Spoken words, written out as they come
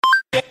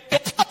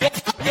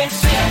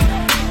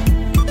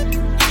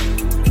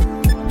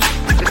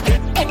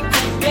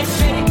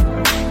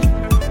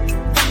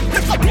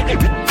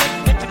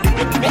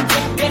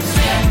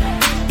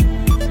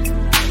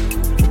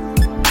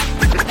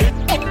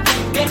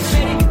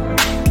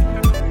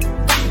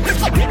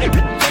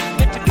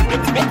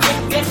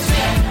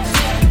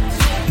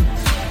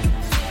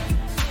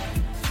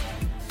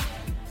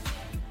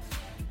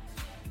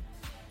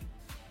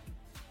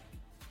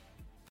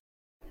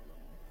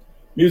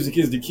Music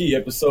is the key,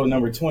 episode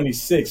number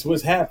 26.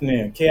 What's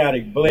happening?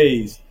 Chaotic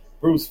Blaze,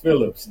 Bruce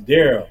Phillips,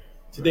 Daryl.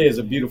 Today is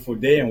a beautiful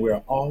day and we're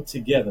all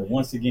together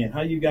once again.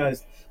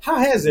 How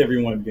has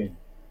everyone been?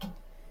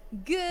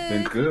 Been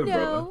Good, good,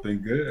 brother. Been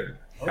good.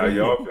 How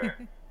y'all been? Okay,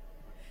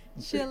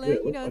 good. chilling,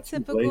 What about you, Blaze,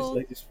 typical.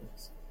 ladies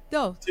first?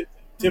 No, Ty-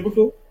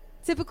 Typical?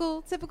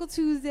 typical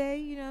Tuesday.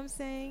 You know what I'm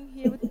saying?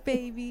 Here with the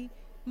baby,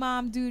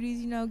 mom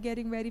duties.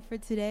 Getting ready for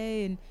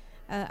today. And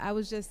I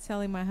was just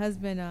telling my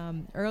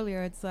husband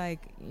earlier. It's like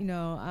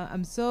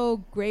I'm so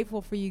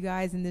grateful for you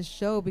guys in this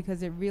show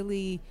because it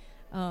really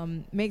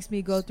makes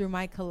me go through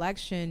my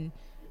collection,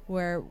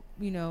 where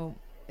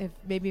if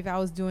I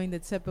was doing the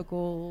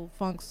typical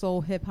funk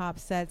soul hip hop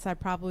sets, I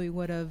probably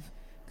would have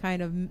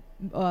kind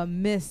of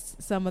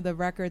missed some of the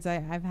records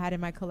I've had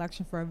in my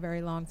collection for a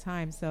very long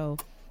time. So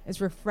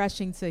it's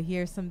refreshing to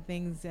hear some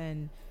things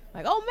and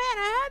like, oh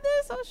man, I had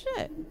this. Oh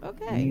shit.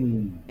 Okay.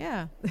 Mm.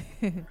 Yeah.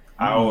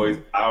 I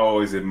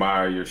always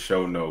admire your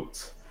show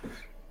notes.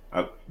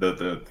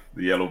 The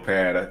yellow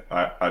pad.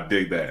 I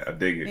dig that. I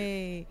dig it.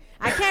 Hey,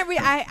 I can't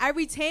I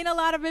retain a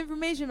lot of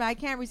information, but I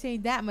can't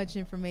retain that much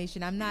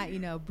information. I'm not,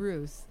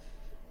 Bruce.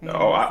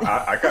 No,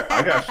 I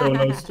got show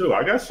notes too.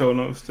 I got show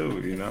notes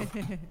too.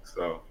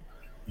 So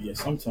Yeah,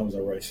 sometimes I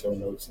write show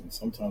notes and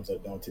sometimes I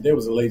don't. Today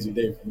was a lazy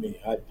day for me.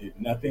 I did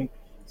nothing.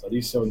 So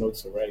these show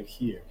notes are right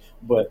here.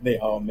 But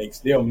they'll make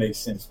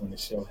sense when the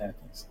show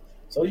happens.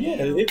 So yeah,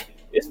 Damn.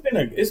 it's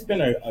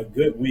been a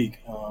good week.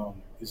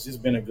 It's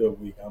just been a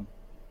good week. I'm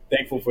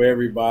thankful for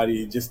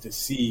everybody just to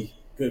see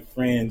good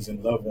friends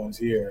and loved ones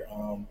here.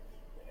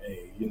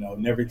 Hey,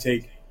 never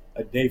take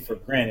a day for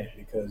granted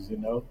because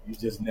you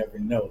just never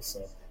know.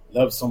 So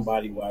love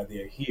somebody while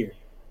they're here.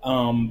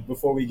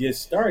 Before we get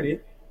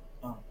started,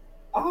 uh,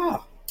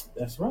 ah,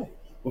 that's right.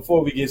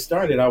 Before we get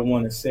started, I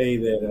want to say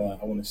that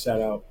I want to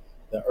shout out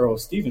the Earl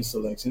Stevens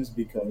selections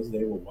because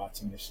they were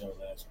watching the show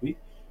last week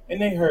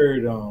and they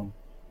heard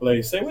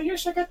Blaze say, "Well, you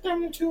should get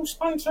them to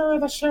sponsor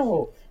the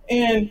show."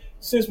 And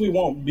since we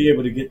won't be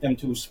able to get them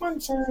to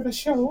sponsor the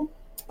show,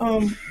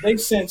 they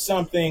sent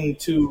something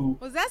to.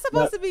 Was that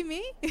supposed to be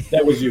me?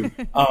 That was you.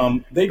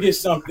 They get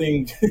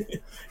something.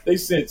 They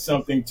sent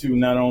something to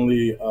not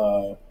only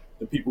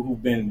the people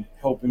who've been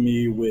helping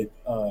me with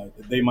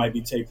that they might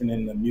be taping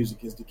in the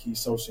Music is the Key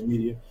social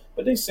media,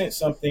 but they sent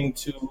something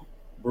to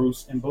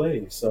Bruce and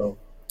Blaze. So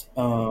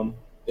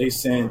they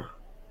sent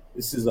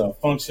this is a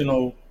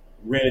functional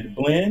red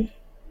blend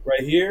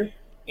right here,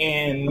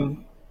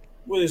 and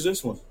what is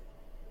this one?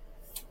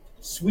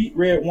 Sweet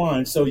red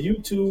wine. So you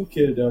two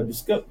could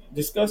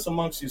discuss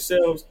amongst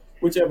yourselves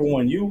whichever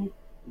one you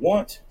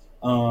want.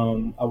 I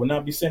will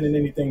not be sending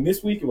anything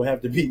this week. It will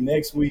have to be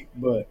next week.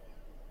 But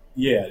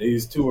yeah,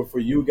 these two are for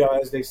you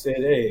guys. They said,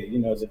 hey,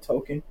 as a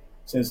token,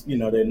 since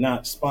they're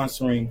not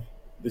sponsoring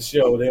the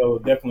show, they'll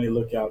definitely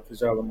look out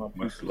because y'all are my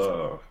much people. So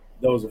love.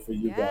 those are for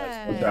you guys.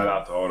 Shout Yes.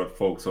 out to all the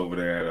folks over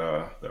there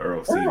at the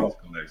Earl Stevens Earl.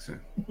 collection.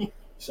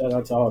 Shout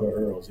out to all the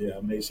Earls. Yeah,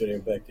 I made sure they're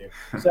back there.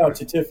 Shout out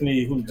to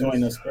Tiffany who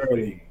joined us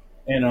early.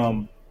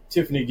 And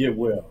Tiffany, get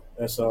well.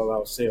 That's all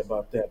I'll say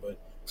about that. But to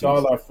Peace.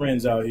 all our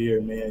friends out here,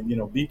 man,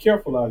 be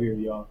careful out here,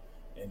 y'all.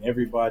 And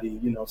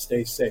everybody,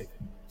 stay safe.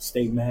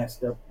 Stay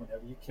masked up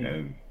whenever you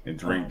can. And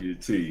drink Um, your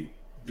tea.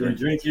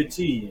 drink your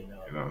tea.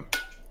 You know,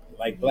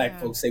 Like black Yeah.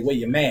 folks say, wear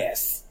your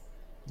mask.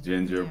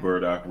 ginger, Yeah.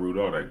 burdock root,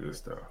 all that good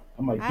stuff.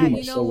 I might do my You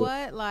know show with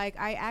what? Like,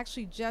 I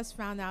actually just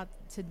found out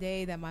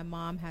today that my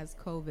mom has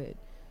COVID.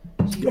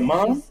 your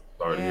mom.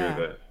 Sorry to Yeah.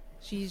 hear that.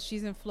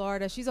 She's in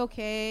Florida. She's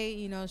okay.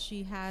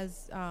 She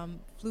has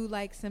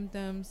flu-like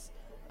symptoms.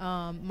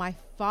 My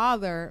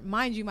father,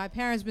 mind you, my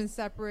parents been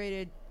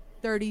separated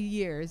 30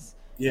 years.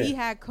 Yeah. He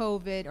had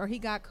COVID, or he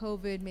got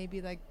COVID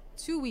maybe like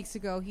 2 weeks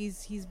ago.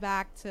 He's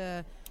back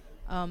to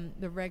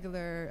the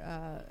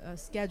regular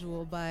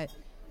schedule, but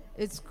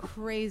it's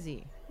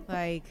crazy.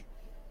 Like,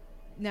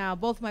 now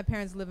both my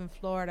parents live in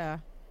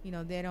Florida.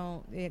 They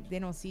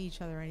don't see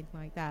each other or anything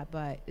like that,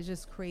 but it's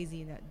just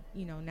crazy that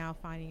now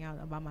finding out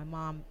about my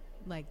mom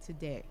like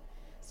today.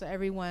 So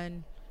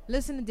everyone,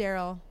 listen to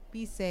Daryl,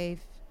 be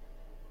safe,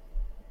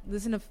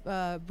 listen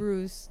to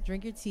Bruce,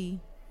 drink your tea,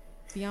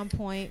 be on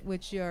point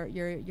with your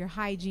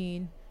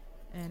hygiene,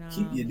 and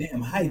Keep your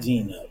damn yeah.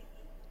 hygiene up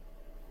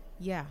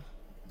Yeah.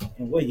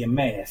 and wear your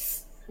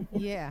mask.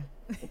 Yeah.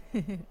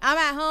 I'm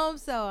at home,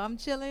 so I'm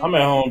chilling. I'm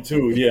at home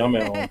too. Yeah, I'm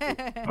at home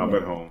too. I'm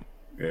at home.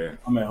 Yeah.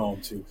 I'm at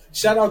home too.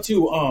 Shout out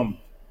to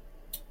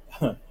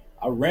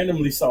I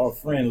randomly saw a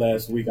friend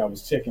last week. I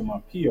was checking my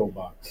PO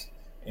box,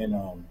 and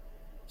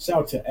shout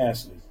out to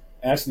Ashley.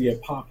 Ashley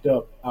had popped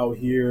up out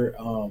here.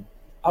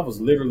 I was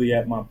literally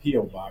at my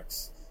PO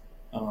box,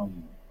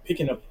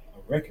 picking up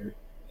a record,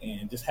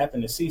 and just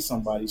happened to see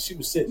somebody. She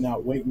was sitting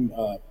out waiting.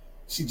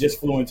 She just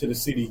flew into the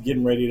city,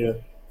 getting ready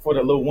to for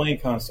the Lil Wayne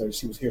concert.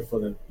 She was here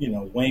for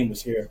Wayne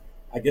was here,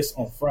 I guess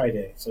on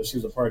Friday, so she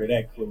was a part of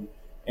that crew,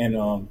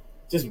 and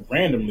just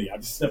randomly, I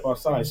just stepped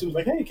outside. She was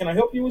like, "Hey, can I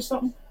help you with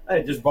something?" I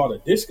had just bought a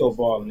disco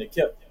ball, and it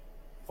kept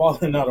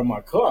falling out of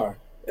my car.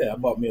 Yeah, I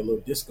bought me a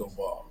little disco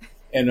ball,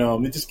 and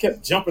it just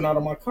kept jumping out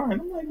of my car. And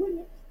I'm like,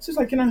 "What?" She's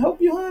like, "Can I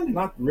help you, hon?" And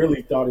I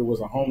really thought it was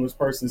a homeless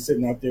person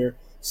sitting out there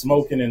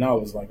smoking, and I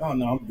was like, "Oh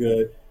no, I'm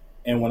good."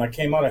 And when I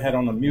came out, I had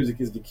on a "Music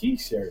Is the Key"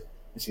 shirt,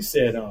 and she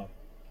said,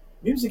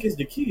 "Music is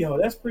the key." Oh,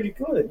 that's pretty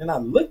good. And I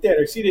looked at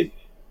her. She did,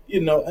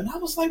 and I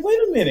was like, "Wait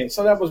a minute."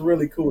 So that was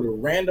really cool to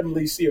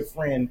randomly see a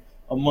friend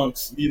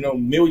amongst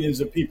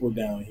millions of people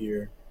down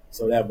here.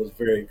 So that was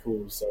very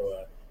cool.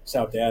 So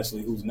shout out to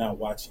Ashley, who's now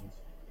watching,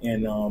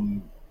 and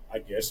I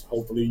guess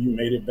hopefully you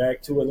made it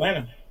back to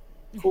Atlanta.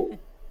 Cool.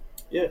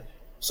 Yeah.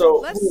 So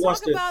Let's who wants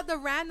talk to? about the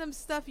random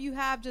stuff you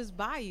have just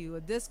by you: a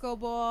disco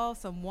ball,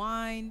 some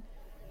wine.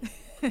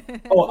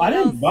 Oh, I What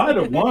else? didn't buy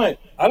the wine.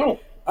 I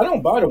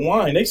don't buy the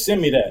wine. They send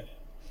me that.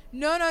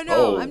 No, no,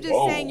 no. Oh, I'm just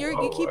saying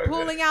whoa, you keep whoa.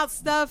 pulling out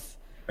stuff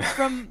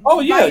from Oh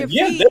by yeah, your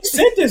yeah.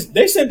 feet.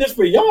 They sent this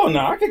for y'all.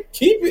 Now I could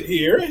keep it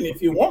here, and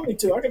if you want me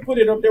to, I can put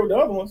it up there with the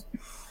other ones.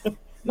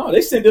 No,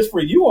 they sent this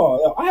for you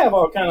all. I have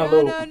all kind of No,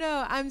 little no,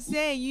 no. I'm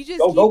saying you just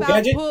go keep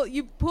gadget.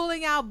 you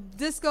pulling out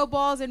disco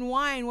balls and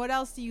wine. What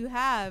else do you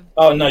have?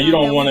 Oh no, you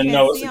don't That we want to can't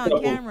know. It's see a on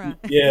couple. camera.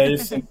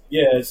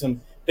 It's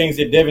some things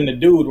that Devin the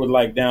Dude would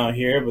like down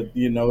here, but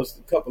it's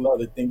a couple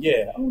other things.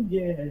 Yeah. Oh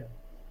yeah.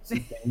 Some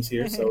things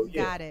here. So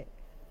yeah, Got it.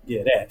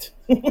 yeah, that.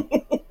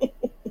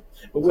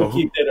 But we'll So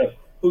keep that up.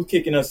 Who's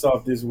kicking us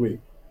off this week?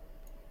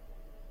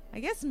 I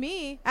guess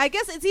me. I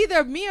guess it's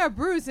either me or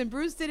Bruce, and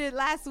Bruce did it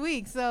last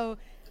week. So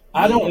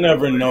I me. don't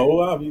never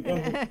know. You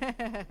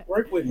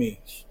work with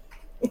me.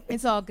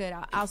 It's all good.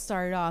 I'll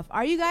start it off.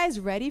 Are you guys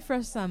ready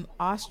for some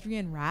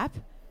Austrian rap?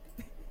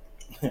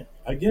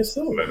 I guess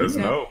so. Let us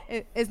know.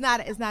 It's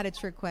not a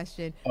trick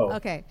question. Oh.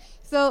 Okay.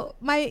 So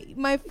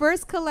my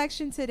first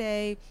collection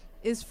today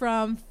is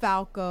from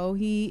Falco.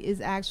 He is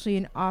actually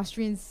an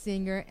Austrian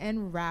singer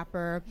and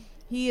rapper.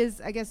 He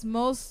is, I guess,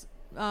 most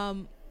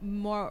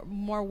more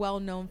well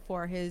known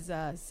for his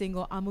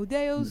single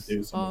Amadeus,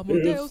 Amadeus,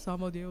 Amadeus,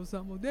 Amadeus,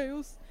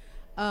 Amadeus.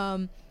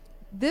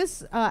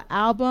 This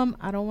album,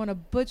 I don't want to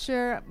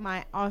butcher.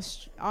 My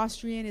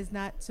Austrian is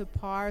not to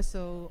par,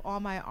 so all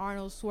my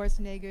Arnold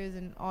Schwarzeneggers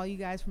and all you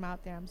guys from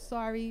out there, I'm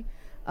sorry.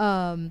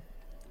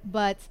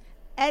 But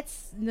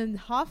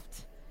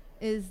Etznenhaft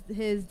is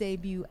his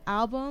debut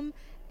album,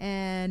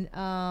 and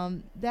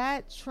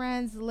that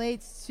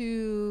translates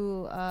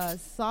to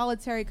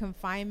solitary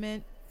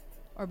confinement,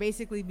 or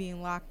basically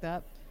being locked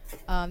up.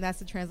 That's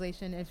the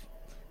translation. If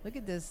look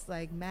at this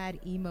like mad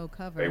emo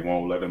cover. They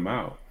won't let him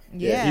out.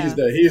 Yeah,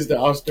 he's the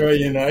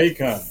Australian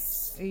icon.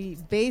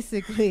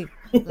 Basically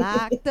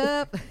locked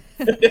up.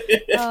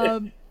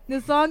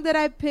 The song that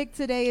I picked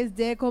today is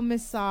De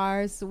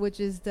Commissars, which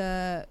is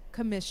the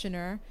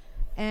commissioner.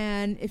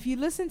 And if you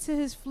listen to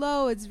his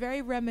flow, it's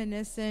very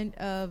reminiscent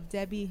of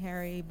Debbie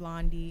Harry,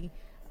 Blondie.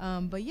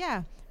 But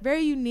yeah,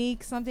 very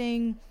unique.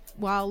 Something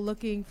while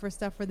looking for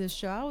stuff for this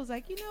show, I was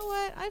like, you know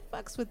what? I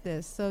fucks with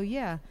this. So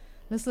yeah,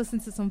 let's listen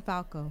to some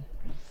Falco.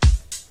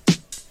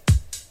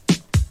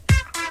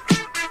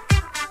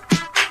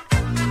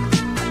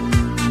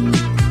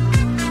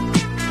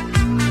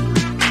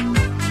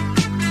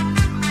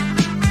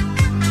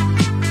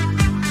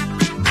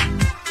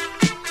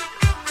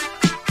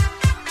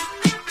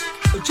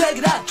 Check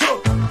it out,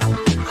 Joe.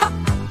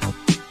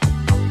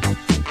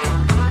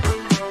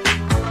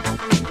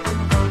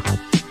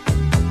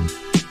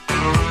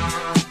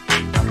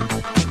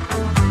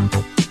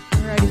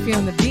 You're already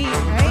feeling the beat,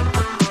 right?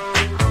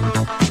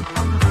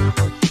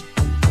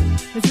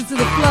 Listen to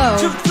the flow.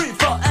 2, 3,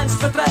 4, 1,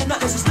 2, 3, na,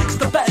 es ist nix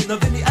dabei,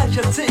 nur wenn ich euch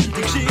erzähl die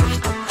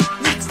Geschichte.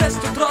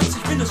 Nichtsdestotrotz,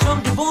 ich bin es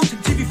schon gewohnt,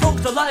 im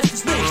TV-Funk, da läuft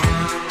es nicht.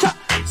 Tja,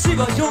 sie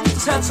war jung,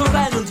 das Herz so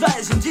rein und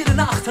weiß, und jede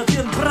Nacht hat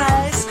ihren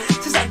Preis.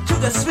 Sie sagt, to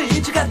the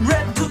sweet, you got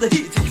rap to the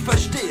heat, ich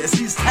verstehe,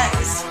 sie ist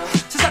heiß.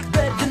 Sie sagt,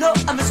 babe, you know,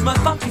 I miss my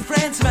funky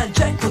friends, mein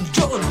Jack und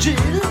Joe und Jill.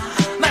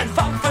 Mein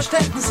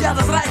Funkverständnis, ja,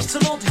 das reicht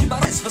zur Not, ich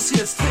überreiß, was sie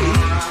jetzt will.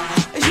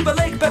 Ich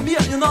überleg bei mir,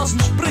 ihr Nasen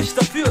spricht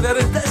dafür,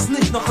 wäre das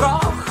nicht noch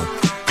Rauch?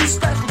 Die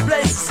Special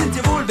Places sind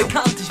dir wohl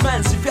bekannt, ich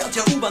mein, sie fährt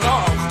ja U-Bahn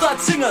auch.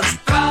 Dort singen's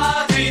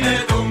grad wie ne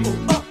Dumm.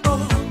 Oh, oh, oh.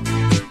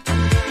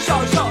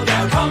 Schau, schau,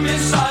 der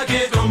Kommissar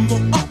geht um. Oh,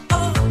 oh,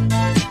 oh.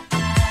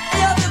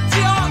 Er wird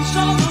dir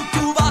anschauen und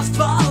du weißt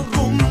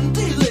warum.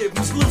 Die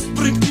Lebenslust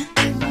bringt die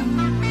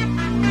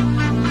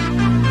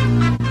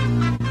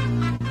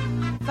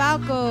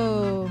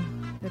Falco,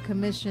 the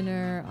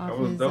commissioner off That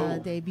was his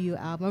dope. debut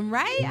album,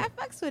 right? I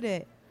fucks with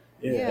it.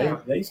 Yeah, Yeah.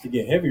 They used to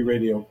get heavy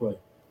radio play.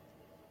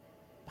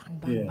 Bang,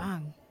 bang, Yeah.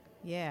 bang.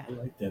 Yeah. I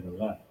like that a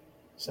lot.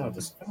 Shout out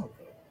to Falco.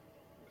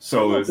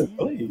 So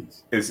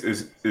Please.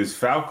 is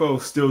Falco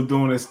still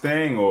doing his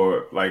thing,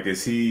 or like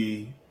is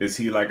he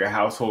like a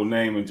household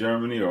name in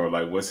Germany, or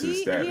like what's his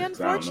He status?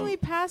 unfortunately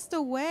passed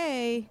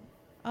away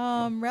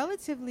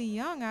relatively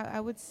young. I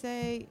would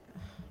say,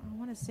 I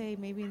want to say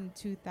maybe in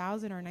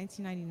 2000 or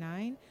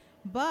 1999.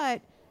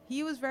 But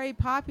he was very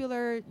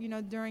popular,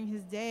 during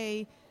his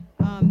day.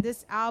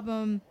 This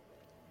album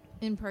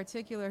in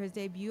particular, his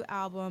debut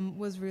album,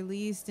 was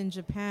released in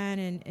Japan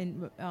and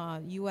in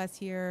U.S.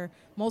 here,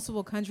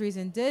 multiple countries,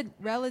 and did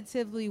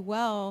relatively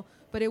well.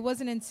 But it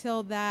wasn't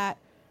until that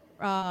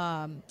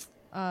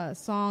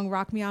song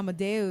 "Rock Me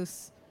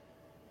Amadeus"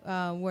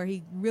 where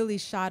he really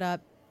shot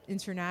up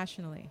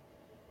internationally.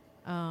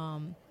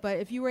 But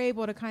if you were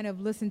able to kind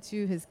of listen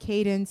to his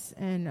cadence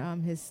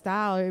and his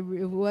style, it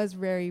was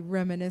very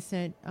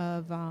reminiscent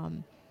of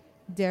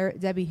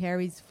Debbie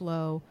Harry's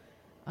flow.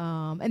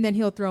 And then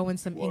he'll throw in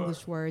some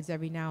English words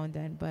every now and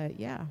then. But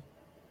yeah.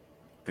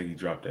 I think he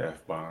dropped the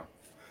F-bomb.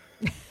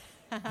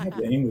 I have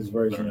the English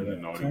version of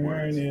Learning that. naughty Turn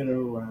words. it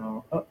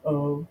around.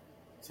 Uh-oh.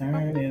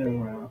 Turn it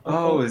around.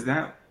 Oh, is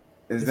that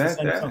It's the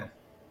same song.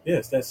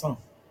 Yes, that song.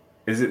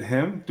 Is it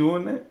him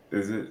doing it?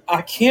 Is it?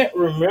 I can't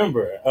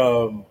remember.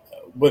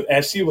 But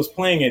as she was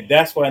playing it,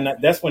 that's when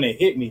it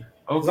hit me.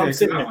 Okay, I'm 'cause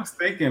sitting I there. was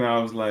thinking, I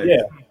was like,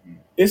 Yeah.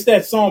 It's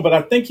that song, but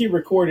I think he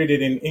recorded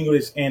it in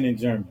English and in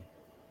German.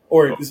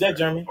 Or is that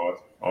German?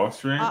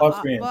 Austrian?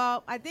 Austrian.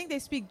 Well, I think they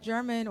speak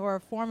German or a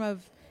form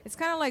of. It's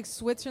kind of like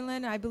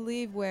Switzerland, I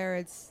believe, where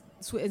it's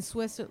in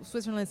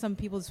Switzerland. Some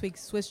people speak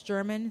Swiss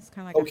German. It's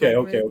kind of like a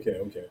hybrid.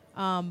 Okay.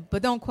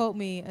 But don't quote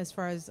me as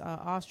far as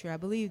Austria. I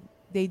believe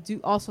they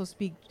do also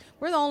speak.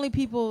 We're the only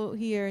people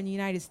here in the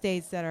United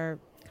States that are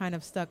kind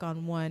of stuck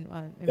on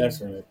one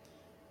That's right.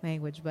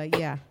 language. But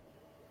yeah,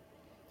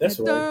 That's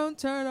right. Don't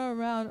turn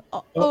around.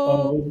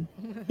 Uh-oh.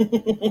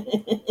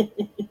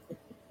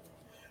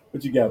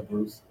 What you got,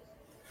 Bruce?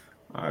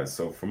 All right,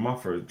 so for my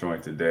first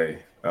joint today,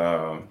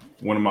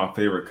 one of my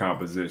favorite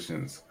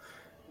compositions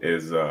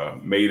is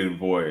Maiden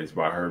Voyage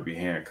by Herbie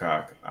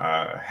Hancock.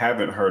 I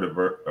haven't heard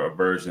a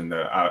version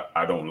that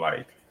I don't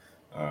like.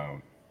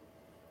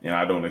 And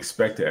I don't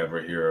expect to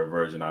ever hear a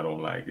version I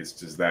don't like. It's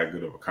just that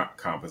good of a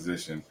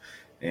composition.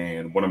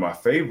 And one of my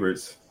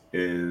favorites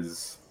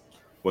was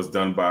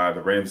done by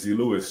the Ramsey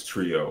Lewis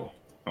Trio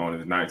on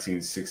his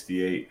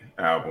 1968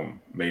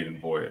 album, Maiden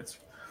Voyage.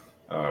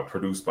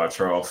 Produced by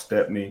Charles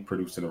Stepney,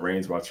 produced and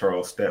arranged by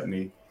Charles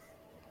Stepney,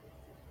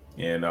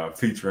 and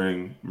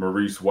featuring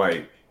Maurice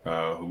White,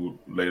 who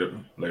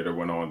later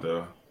went on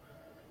to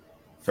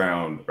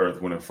found Earth,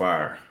 Wind, and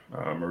Fire.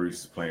 Maurice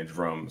is playing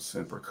drums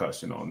and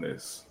percussion on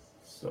this.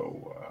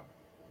 So,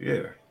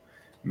 yeah,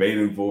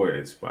 Maiden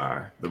Voyage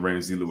by the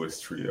Ramsey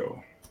Lewis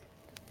Trio.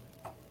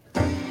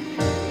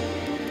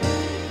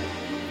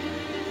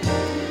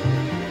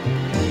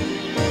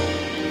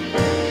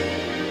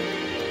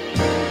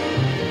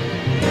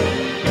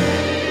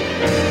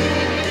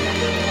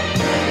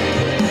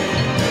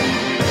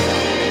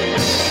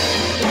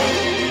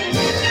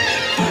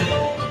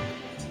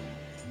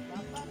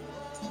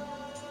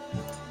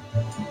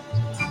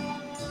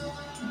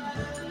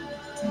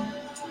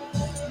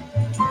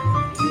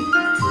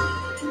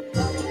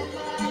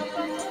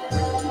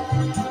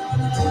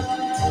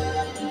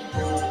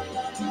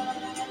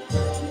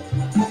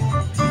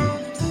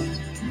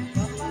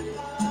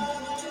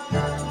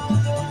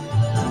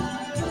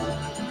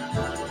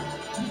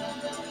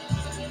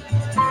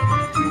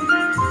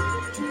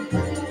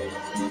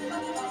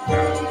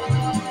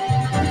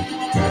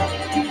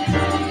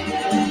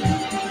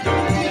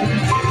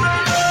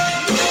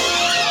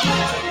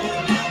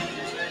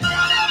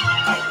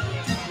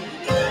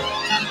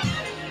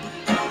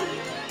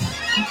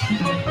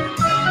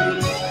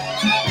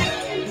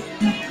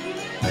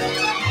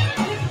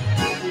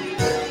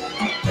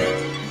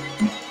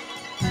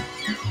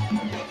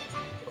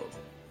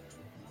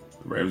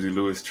 Ramsey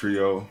Lewis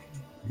Trio,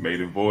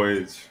 Maiden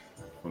Voyage,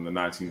 from the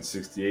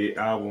 1968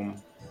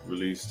 album,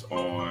 released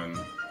on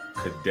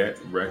Cadet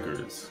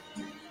Records,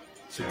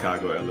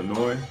 Chicago,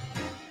 Illinois.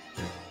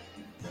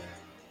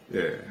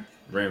 Yeah,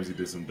 Ramsey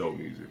did some dope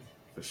music,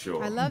 for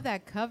sure. I love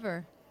that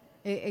cover.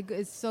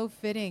 It's so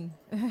fitting.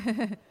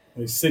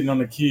 He's sitting on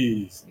the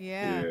keys,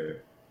 Yeah.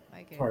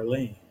 Like it.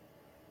 parlaying.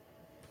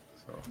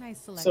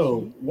 Nice selection. So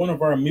one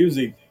of our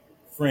music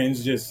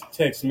friends just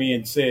texted me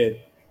and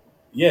said,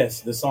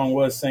 yes, the song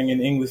was sang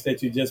in English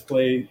that you just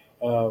played,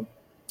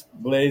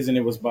 Blaze, and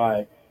it was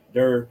by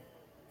Der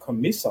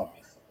Kommissar.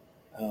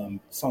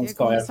 Song's Dear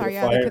called Commissar,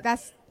 After the Fire.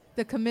 that's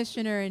the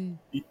commissioner in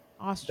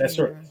Austria. That's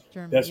right. or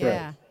Germany. That's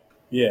right.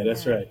 Yeah,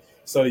 that's Yeah. right.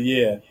 So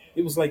yeah,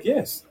 it was like,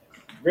 yes,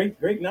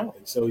 great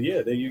knowledge. So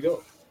yeah, there you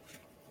go.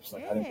 It's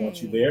like, I didn't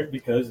want you Yay. there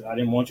because I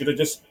didn't want you to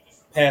just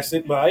pass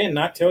it by and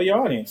not tell your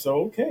audience.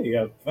 So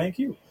okay, thank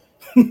you.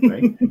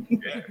 Thank you.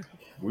 Yeah.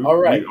 All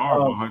right, We are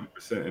 100%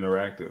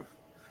 interactive.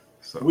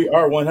 So We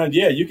are 100.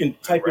 Yeah, you can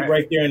type it Right.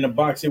 right there in the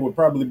box. It would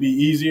probably be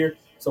easier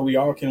so we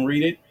all can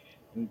read it.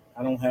 And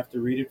I don't have to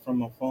read it from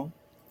my phone.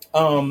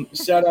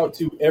 Shout out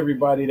to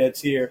everybody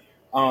that's here.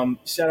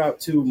 Shout out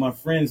to my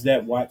friends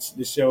that watch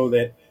the show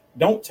that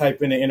don't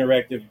type in the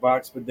interactive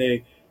box, but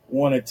they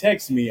want to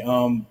text me.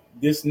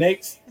 This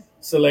next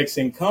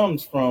selection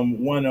comes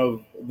from one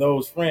of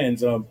those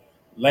friends.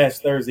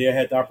 Last Thursday, I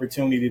had the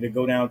opportunity to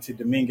go down to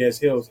Dominguez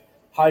Hills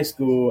High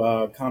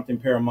School, Compton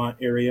Paramount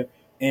area,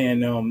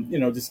 and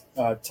just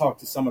talk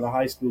to some of the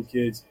high school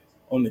kids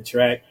on the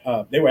track.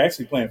 They were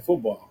actually playing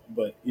football,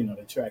 but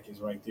the track is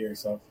right there.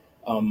 So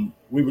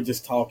we were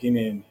just talking,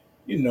 and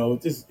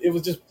it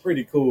was just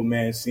pretty cool,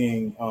 man,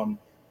 seeing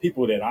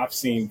people that I've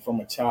seen from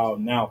a child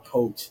now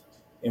coach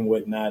and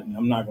whatnot. And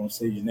I'm not gonna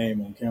say your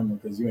name on camera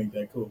because you ain't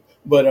that cool.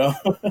 But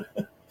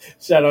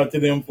Shout out to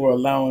them for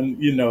allowing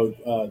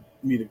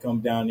me to come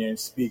down there and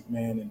speak,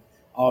 man, and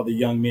all the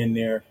young men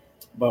there.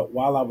 But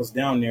while I was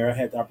down there, I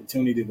had the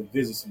opportunity to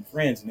visit some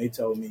friends, and they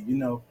told me,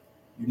 you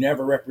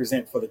never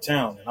represent for the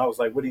town. And I was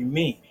like, what do you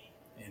mean?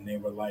 And they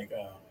were like,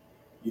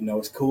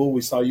 it's cool.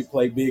 We saw you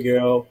play Big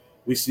L.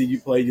 We see you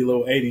play your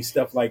little 80s,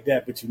 stuff like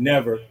that, but you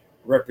never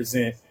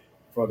represent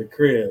for the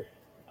crib.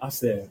 I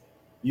said,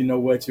 you know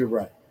what? You're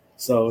right.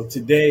 So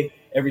today,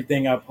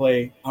 everything I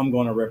play, I'm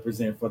going to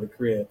represent for the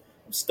crib.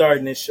 I'm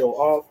starting this show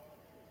off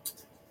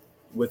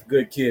with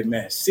Good Kid,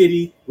 Mad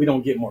City. We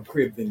don't get more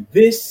crib than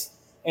this.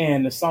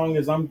 And the song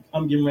is I'm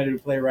getting ready to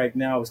play right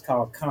now is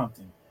called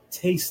Compton.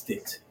 Taste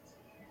it.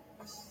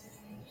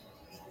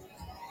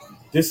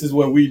 This is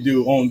what we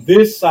do on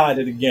this side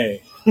of the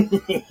game.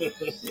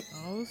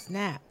 Oh,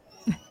 snap.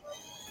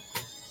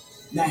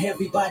 Now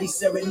everybody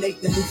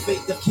serenade the new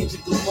faith of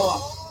Kendrick Lamar.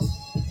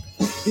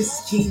 This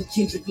is King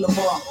Kendrick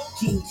Lamar.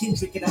 King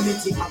Kendrick, and I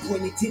meant it, my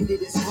point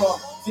intended is raw.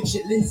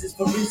 Fiction lenses,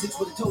 forensics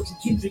with a token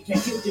Kendrick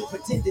can't kill it,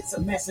 pretend it's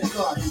a massacre.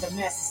 The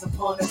masses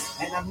upon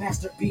us, and I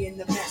master being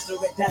the master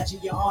at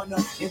dodging your honor.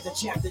 In the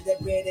chapter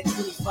that read at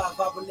 25,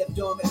 I will left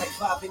dormant like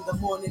 5 in the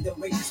morning. The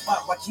raise the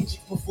spot while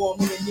Kendrick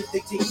performing, and if they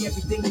take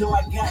everything, no,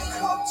 I got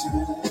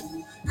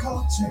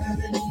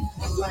Compton,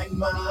 like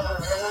mine.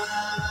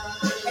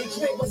 Hey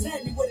Trey, what's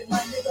happening with it, my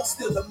nigga?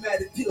 Still a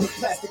matted, peel the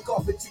plastic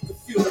off it, you can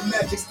feel the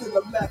magic. Still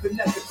I'm laughing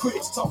at the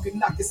critics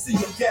talking, I can see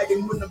them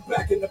gagging when I'm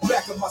back in the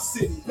back of my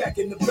city. Back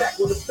in the back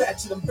with a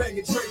batch and I'm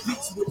banging Trey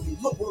beats with me.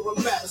 Look where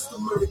I'm at, it's the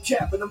murder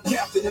cap, and I'm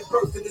captain at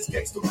birth in this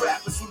gangster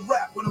rap. It's a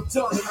rap when I'm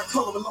done, and I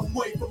come a long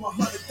way from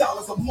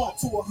 $100 a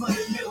month to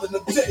 $100 million a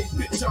day.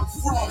 Bitch, I'm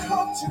from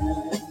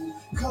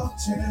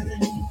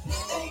Compton,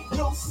 ain't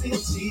no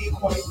city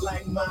quite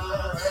like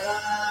mine.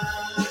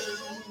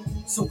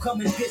 So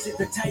come and visit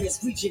the tire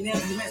screeching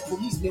ambulance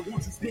policeman.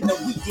 Won't you spend a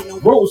weekend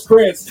on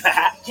Rosecrans?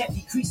 Kept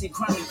decreasing,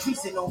 crime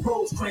increasing on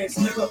Rosecrans.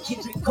 Nigga,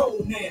 Kendrick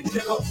Coleman.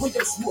 Nigga, where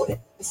your sword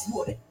at? It's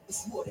sword.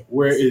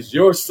 Where is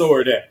your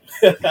sword at?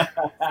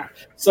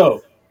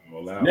 So,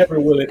 never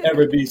will it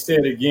ever be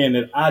said again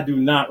that I do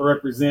not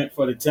represent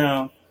for the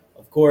town.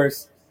 Of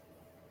course,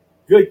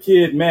 Good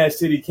Kid, Mad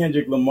City,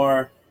 Kendrick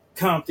Lamar.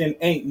 Compton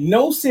ain't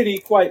no city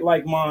quite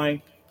like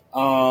mine.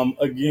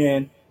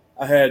 Again,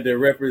 I had to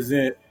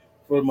represent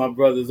for my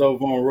brothers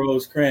over on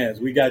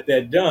Rosecrans. We got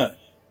that done,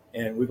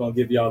 and we're gonna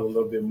give y'all a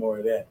little bit more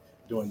of that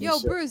during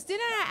this show. Bruce,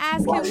 didn't I ask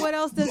him what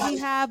else does he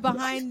have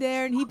behind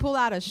there, and he pulled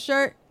out a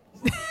shirt?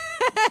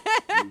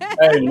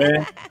 Hey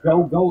man,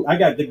 go! I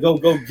got the go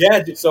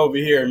gadgets over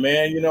here,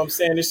 man. You know what I'm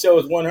saying? This show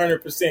is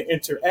 100%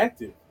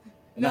 interactive.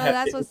 No,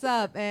 that's what's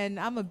up, and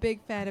I'm a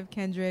big fan of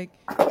Kendrick,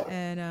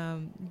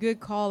 and good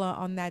call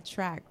on that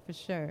track for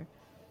sure.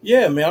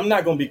 Yeah, man, I'm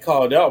not going to be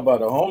called out by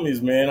the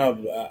homies, man.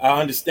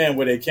 I understand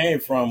where they came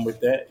from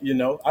with that.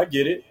 I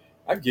get it.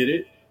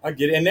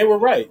 And they were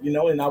right,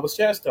 and I was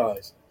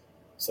chastised.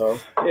 So,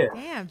 yeah.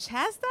 Damn,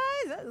 chastised?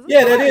 That's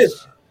yeah, harsh. That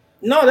is.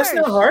 No, that's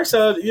not harsh.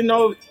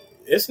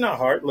 It's not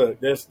hard. Look,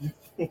 that's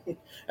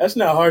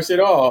not harsh at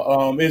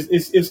all.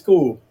 It's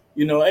cool.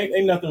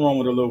 Ain't nothing wrong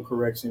with a little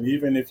correction,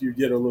 even if you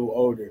get a little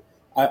older.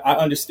 I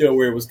understood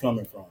where it was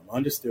coming from.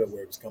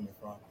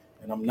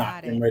 And I'm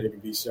not getting ready to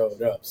be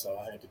showed up, so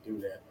I had to do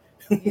that.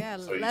 Yeah,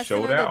 so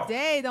lesson of the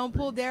day. Don't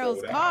pull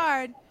Daryl's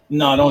card.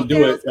 No, don't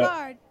do it.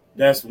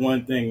 That's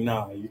one thing.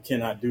 No, you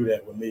cannot do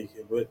that with me.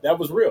 But that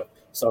was real.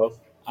 So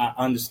I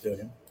understood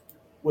him.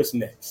 What's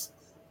next?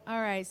 All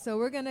right, so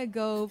we're going to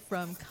go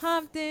from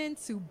Compton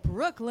to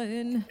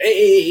Brooklyn.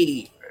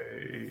 Hey.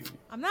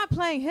 I'm not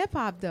playing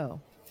hip-hop,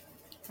 though.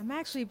 I'm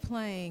actually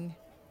playing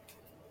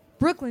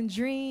Brooklyn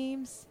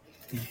Dreams,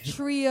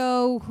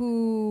 trio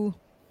who,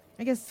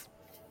 I guess,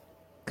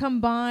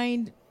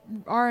 combined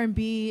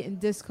R&B and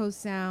disco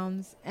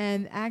sounds.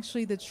 And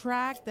actually the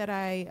track that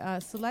I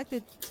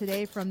selected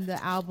today from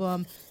the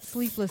album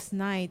Sleepless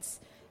Nights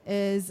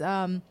is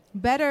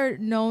better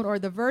known, or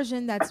the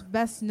version that's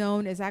best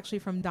known is actually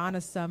from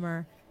Donna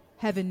Summer,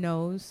 Heaven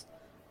Knows.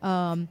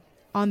 On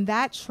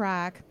that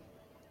track,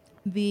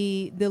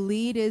 the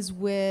lead is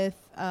with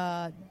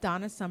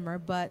Donna Summer,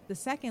 but the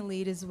second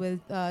lead is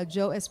with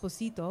Joe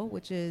Esposito,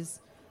 which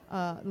is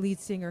lead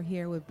singer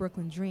here with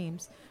Brooklyn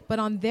Dreams. But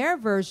on their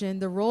version,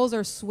 the roles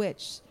are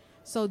switched.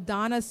 So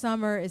Donna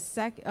Summer is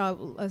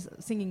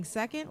singing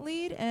second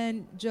lead,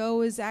 and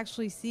Joe is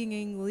actually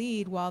singing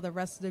lead while the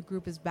rest of the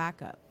group is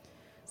backup.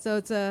 So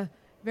it's a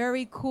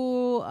very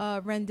cool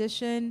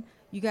rendition.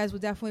 You guys will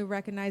definitely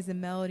recognize the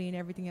melody and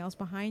everything else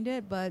behind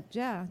it. But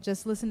yeah,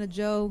 just listen to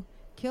Joe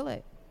kill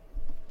it.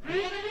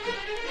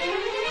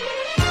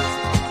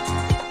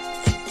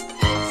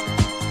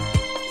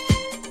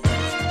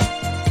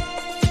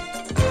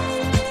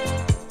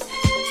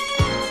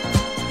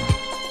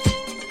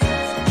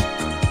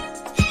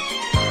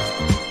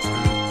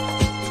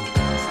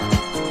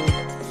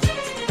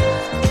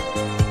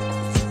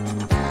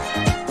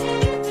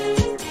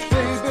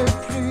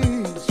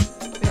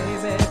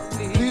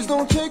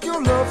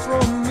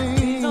 From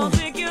me, don't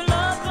take your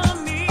love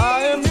from me.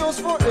 I am yours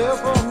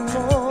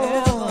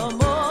forevermore,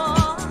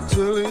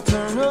 till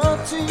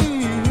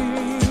eternity.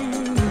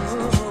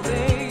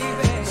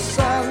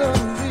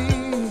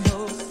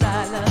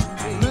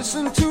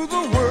 Listen to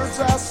the words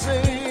I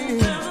say.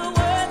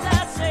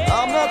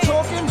 I'm not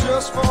talking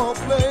just for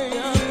play.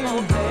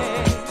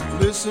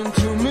 Listen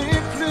to me,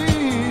 please.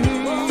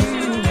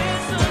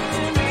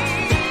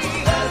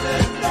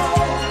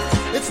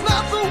 It's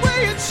not the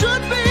way it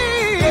should be.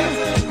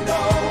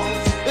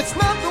 It's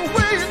not the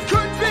way it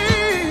could be.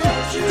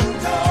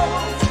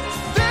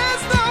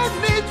 There's no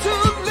need to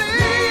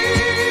leave.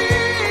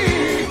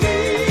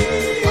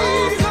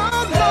 Oh, no,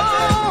 no.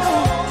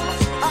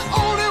 I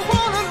only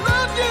wanna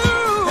love you.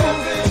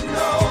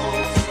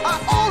 I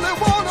only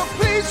wanna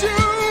please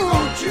you.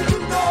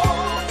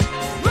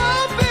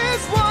 Love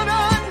is what I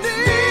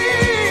need.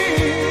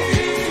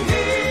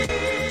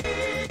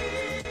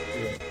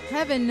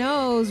 Heaven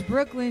knows,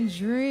 Brooklyn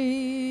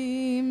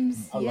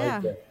Dreams. I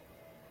like that.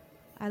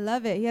 I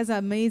love it. He has an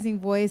amazing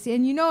voice.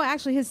 And you know,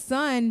 actually, his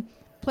son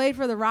played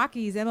for the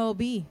Rockies,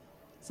 MLB.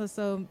 So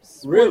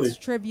sports Really?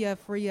 trivia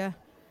for you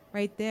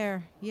right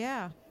there.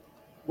 Yeah.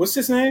 What's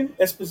his name?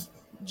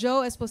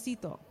 Joe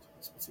Esposito.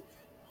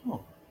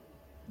 Oh,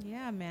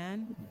 Yeah,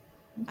 man.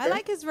 I okay.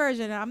 like his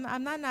version.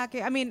 I'm not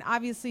knocking. I mean,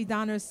 obviously,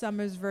 Donna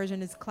Summer's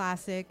version is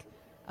classic.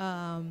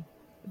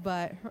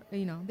 But,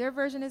 you know, their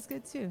version is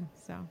good, too.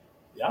 So,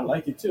 Yeah, I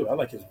like it too. I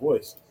like his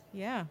voice.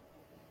 yeah.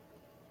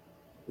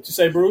 What you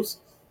say, Bruce?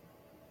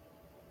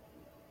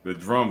 The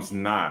drums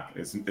not.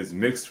 It's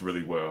mixed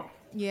really well.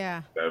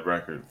 Yeah. That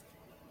record.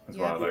 That's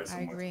why I Yeah, like so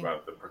I much agree.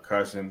 about the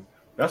percussion.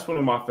 That's one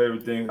of my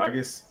favorite things. I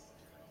guess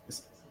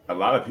it's a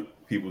lot of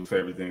people's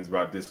favorite things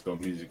about disco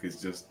music is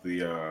just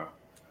the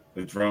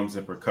drums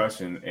and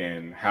percussion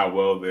and how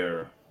well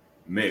they're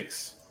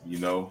mixed. You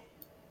know,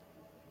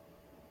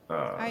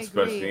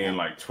 especially agree. in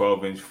like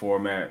 12-inch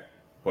format.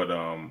 But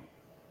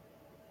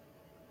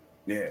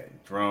yeah,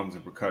 drums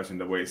and percussion,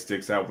 the way it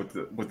sticks out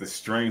with the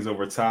strings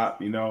over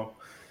top. You know.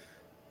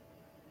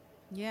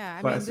 Yeah, I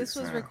mean, Classic this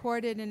was sound.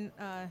 recorded in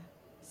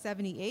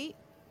 78.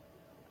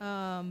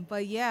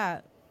 But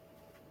yeah,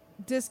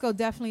 disco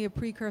definitely a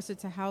precursor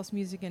to house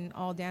music and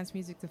all dance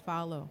music to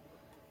follow.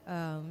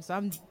 So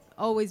I'm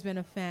always been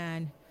a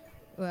fan,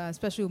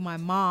 especially with my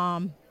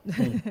mom,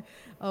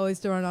 always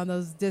throwing on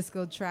those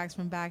disco tracks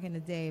from back in the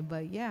day.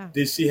 But yeah,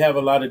 Did she have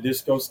a lot of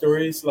disco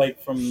stories, like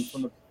from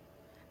the?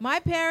 my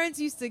parents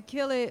used to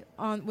kill it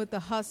on with the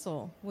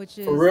hustle, which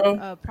is For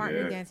real?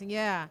 partner Yeah. dancing.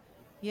 Yeah,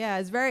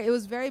 it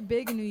was very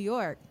big in New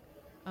York.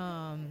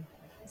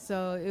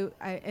 So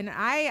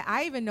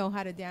I even know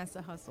how to dance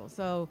the hustle.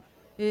 So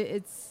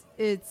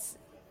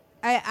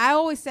I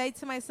always say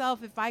to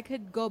myself, if I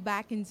could go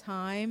back in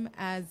time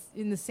as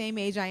in the same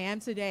age I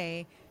am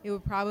today, it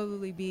would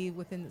probably be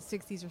within the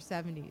 60s or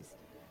 70s.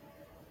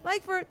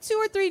 Like for 2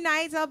 or 3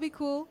 nights, I'll be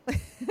cool.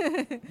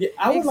 Yeah,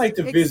 I would like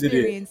to visit it.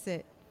 Experience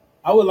it.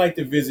 I would like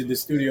to visit the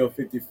Studio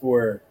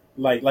 54,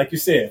 like you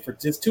said, for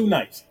just 2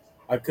 nights.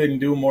 I couldn't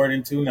do more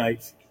than 2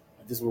 nights.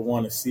 I just would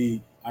want to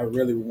see. I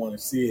really would want to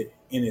see it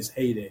in its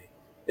heyday.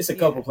 It's a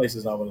couple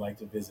places I would like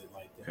to visit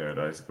like that.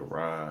 Paradise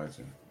Garage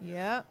and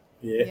Yep.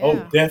 Yeah. Yeah.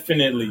 Oh,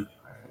 definitely,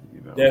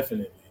 you know.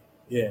 definitely.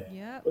 Yeah.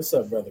 Yep. What's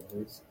up, brother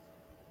Bruce?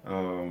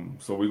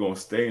 So we're gonna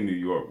stay in New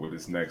York with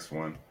this next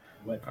one.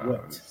 What?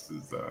 This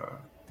is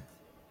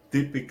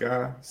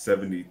Típica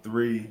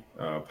 73,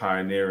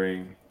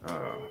 pioneering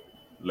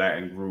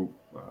Latin group,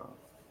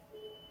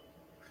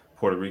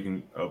 Puerto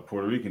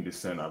Rican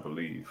descent, I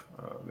believe,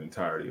 the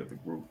entirety of the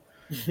group.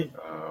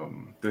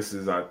 This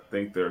is, I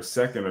think, their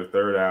second or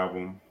third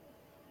album.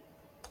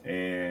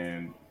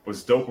 And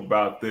what's dope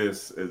about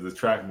this is the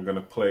track I'm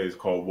gonna play is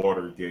called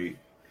Watergate,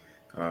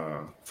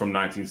 from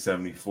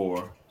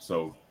 1974.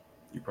 So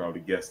you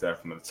probably guessed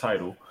that from the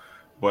title,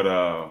 but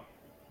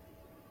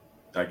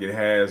like it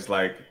has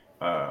like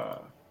a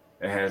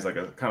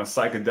kind of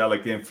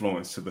psychedelic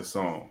influence to the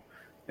song,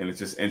 and it's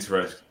just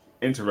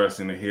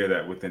interesting to hear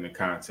that within the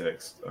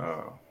context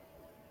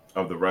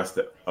of the rest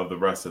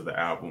of the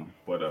album.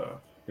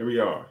 But here we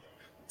are,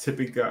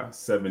 Típica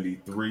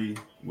 73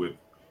 with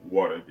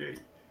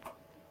Watergate.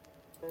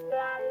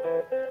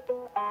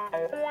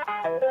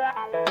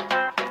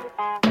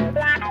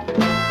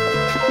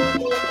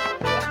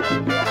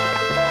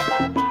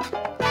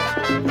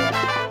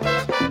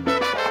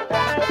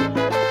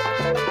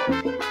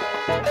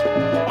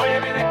 Oye,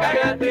 mi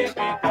descarga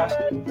típica,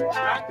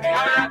 la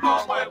criolla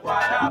como el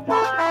guarapo.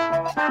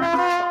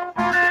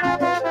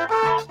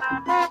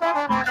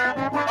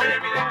 Oye,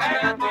 mi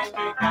descarga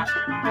típica,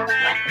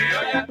 la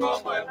criolla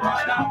como el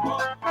guarapo.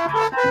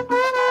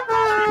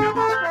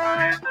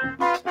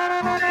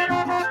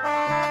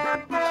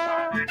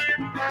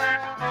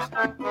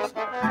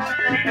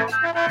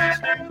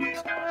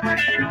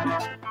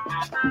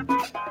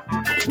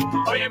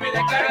 Oye, mi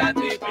descarga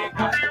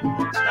típica,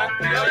 la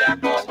criolla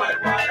como el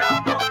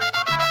guarapo.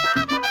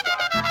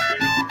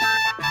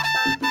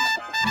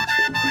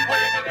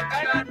 Oye, mi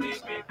descarga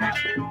típica,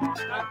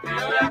 la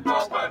criolla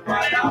como el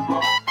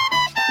guarapo.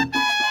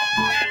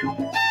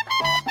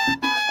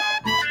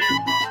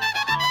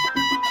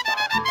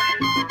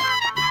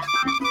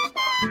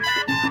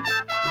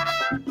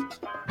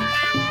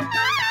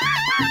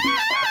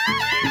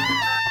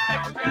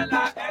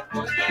 Escúchenla,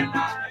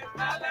 escúchenla,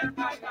 esta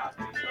descarga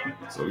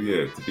So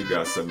yeah, he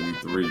got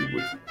 73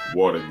 with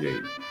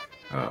Watergate.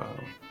 Uh,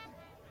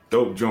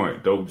 dope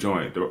joint, dope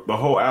joint. The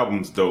whole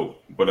album's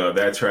dope, but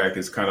that track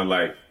is kind of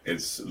like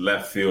it's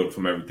left field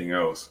from everything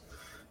else.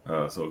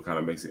 So it kind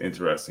of makes it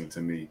interesting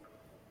to me.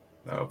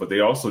 But they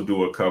also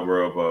do a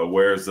cover of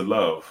 "Where's the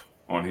Love"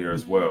 on here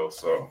as well.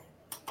 So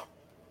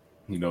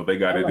they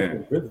got I it like in.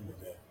 the rhythm of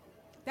that.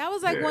 That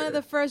was like one of Yeah.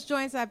 the first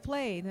joints I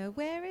played.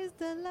 Where is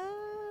the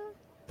love?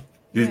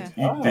 Did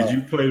Yeah. did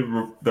you play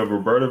the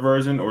Roberta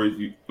version or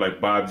you like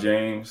Bob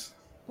James?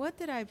 What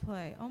did I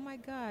play? Oh my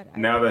God.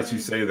 Now that you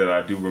say that,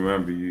 I do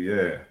remember you.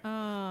 Yeah.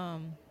 Oh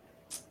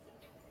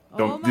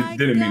Don't my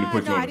didn't mean to God.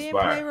 put you No, on I the didn't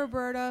play spot.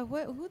 Roberta.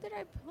 Who did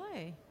I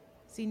play?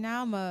 See,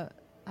 now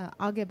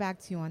I'll get back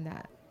to you on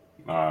that.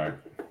 All right.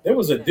 There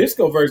was a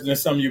disco version of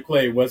something you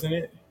played, wasn't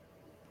it?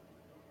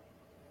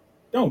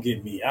 Don't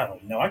get me. I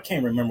don't know. I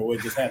can't remember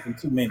what just happened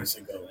 2 minutes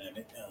ago.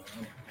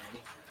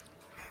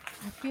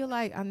 I feel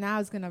like now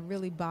it's going to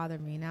really bother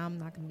me. Now I'm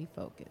not going to be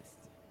focused.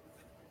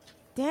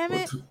 Damn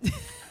it. What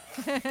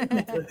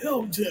the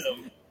hell,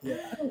 Jim? Yeah,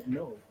 I don't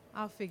know.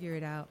 I'll figure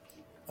it out.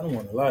 I don't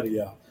want to lie to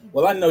y'all.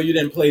 Well, I know you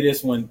didn't play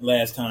this one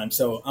last time,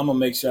 so I'm going to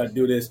make sure I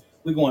do this.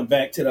 We're going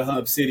back to the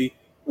Hub City.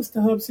 What's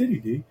the Hub City,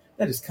 D?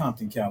 That is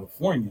Compton,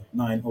 California,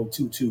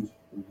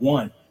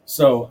 90221.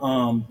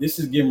 So this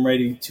is getting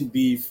ready to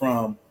be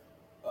from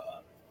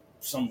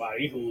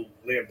somebody who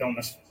lived on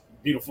a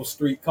beautiful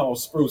street called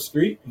Spruce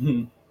Street.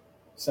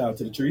 Shout out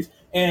to the trees.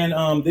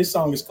 And this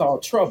song is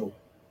called Trouble.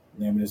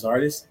 The name of this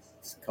artist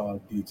is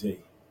called DJ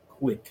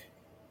Quick.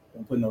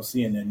 Don't put no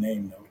C in that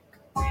name, though.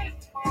 I'm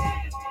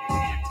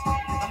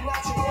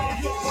not your one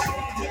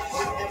hit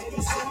wonder. And when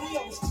you see me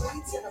on the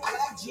streets in a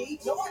black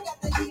Jeep, know I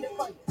got the heat up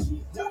on you.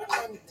 Not a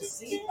funny to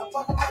see up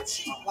under my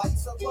cheek. Like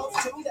so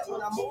close to me that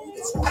when I move,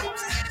 it's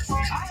close.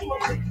 I'm a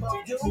big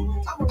buff dude.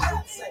 I'm a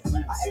rap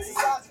singer. I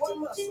exercise one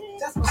muscle.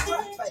 That's my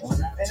strap face.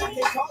 And I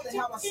can't call it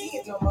how I see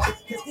it no more.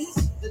 Cause these,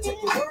 they take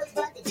the words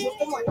back and twist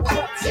them like a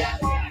rap.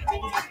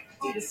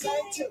 Be the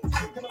same too.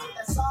 Come up with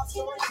that soft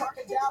story,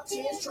 crocodile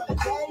tears, try to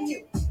gang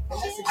you. And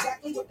that's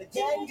exactly what the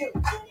gang do.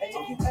 And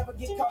if you ever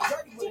get caught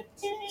dirty with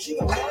it, she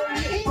gon'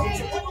 hang you.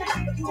 So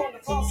what you on the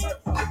false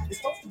circle? It's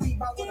supposed to be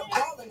about when I'm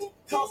balling,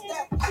 cause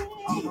that.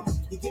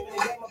 You're giving the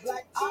game a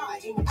black eye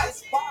in your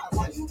S5.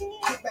 While you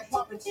get back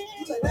popping, you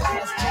let that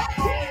mess drop.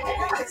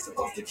 And that bitch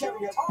supposed to carry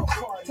your own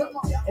card.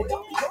 And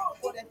don't be wrong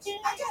for that.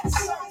 I got a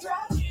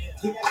surgery.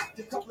 Get out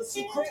a couple of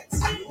secrets.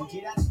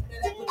 Get out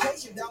that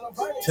application down on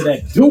Vernon. To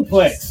that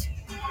duplex.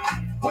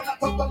 When I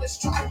bubble this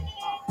trouble,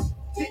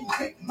 getting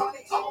big money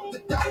on the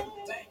dough.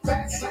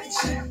 Fast lane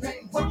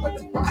champagne, rub with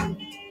the bottle.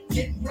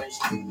 Getting rich,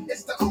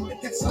 it's the only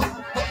concern.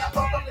 When I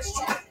bubble this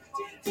trouble,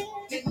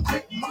 getting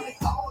big money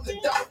on the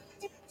dough.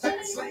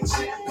 Fast lane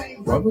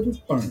champagne, rub Rubber to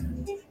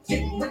burn.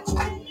 getting rich,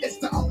 it's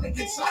the only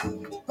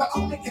concern. The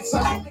only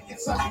concern.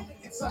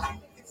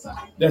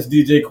 That's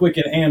DJ Quick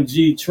and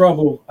AMG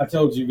Trouble. I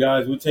told you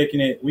guys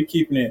we're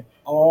keeping it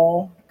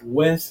all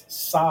West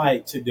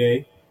Side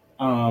today.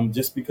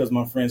 Just because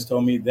my friends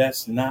told me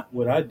that's not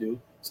what I do.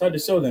 So I had to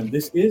show them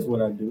this is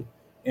what I do.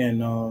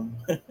 And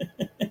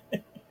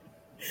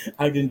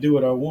I can do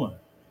what I want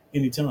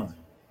anytime,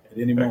 at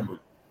any moment.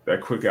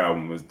 That Quick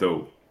album was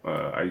dope.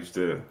 I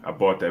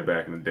bought that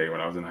back in the day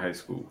when I was in high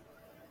school.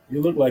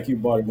 You look like you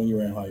bought it when you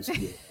were in high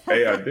school.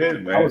 Hey, I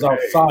did, man. I was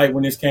outside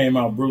when this came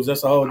out, Bruce.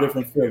 That's a whole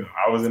different feeling.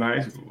 I was in high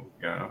school.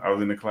 I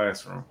was in the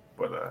classroom.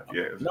 But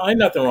yeah. No, ain't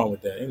nothing wrong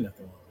with that.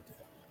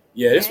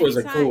 Yeah, this was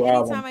a cool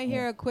album. Anytime I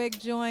hear a Quick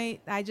joint,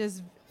 I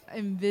just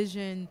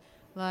envision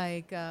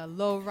like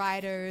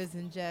lowriders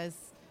and just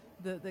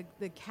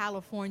the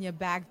California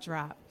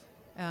backdrop.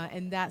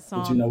 And that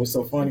song. But you know what's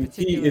so funny? in He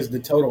particular. is the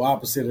total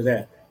opposite of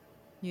that.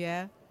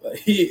 Yeah.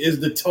 He is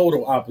the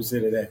total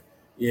opposite of that.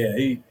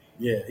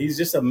 He's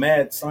just a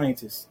mad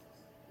scientist.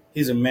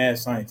 He's a mad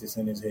scientist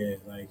in his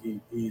head. Like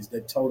he's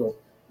the total.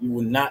 You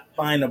will not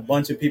find a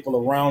bunch of people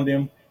around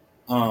him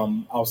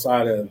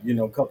outside of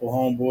a couple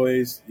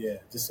homeboys. Yeah,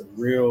 just a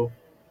real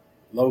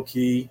low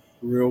key,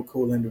 real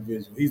cool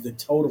individual. He's the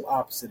total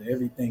opposite of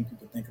everything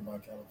people think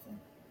about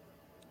California.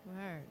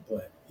 Word.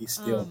 But he's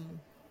still.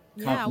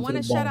 Yeah, I want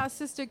to to the shout bone. out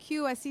Sister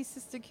Q. I see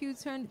Sister Q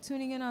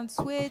tuning in on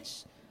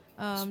Twitch.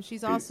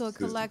 She's also a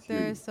Sister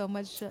collector, Q. so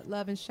much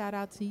love and shout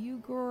out to you,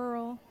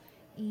 girl.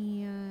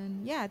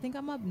 And yeah, I think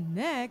I'm up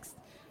next.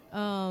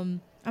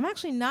 I'm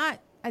actually not.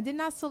 I did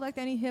not select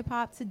any hip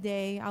hop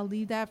today. I'll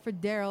leave that for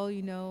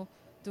Daryl.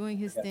 Doing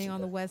his Got thing you,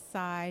 on the babe. West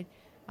Side.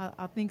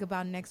 I'll think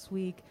about next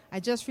week. I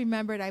just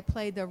remembered I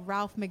played the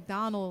Ralph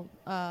McDonald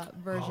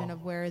version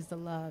of Where Is the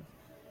Love.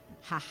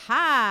 Ha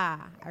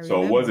ha!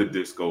 So it was a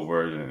disco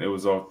version. It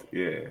was off.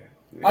 Yeah.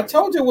 I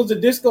told you it was a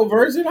disco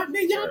version. I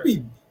mean,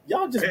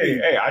 y'all just be.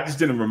 Hey, I just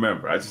didn't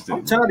remember.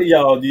 I'm tired of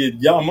y'all.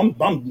 Y'all,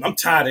 I'm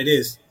tired of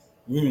this.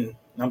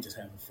 I'm just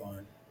having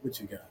fun. What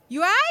you got?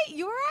 You all right?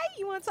 You all right?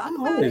 You want to talk I'm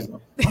about always. it?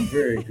 I'm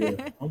very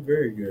good. I'm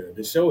very good.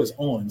 The show is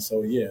on,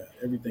 so yeah,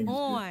 everything is good.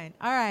 On.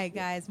 All right,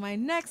 guys. My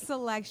next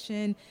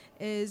selection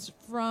is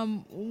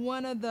from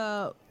one of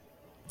the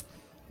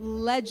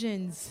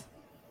legends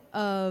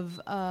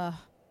of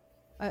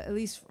at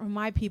least from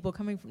my people,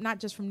 coming from not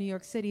just from New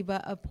York City,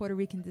 but of Puerto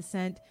Rican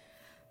descent.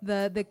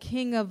 The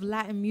king of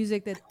Latin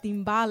music, the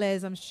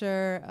timbales. I'm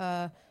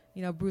sure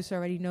Bruce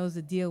already knows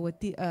the deal with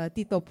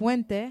Tito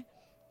Puente.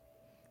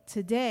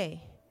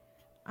 Today,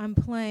 I'm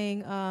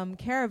playing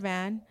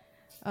Caravan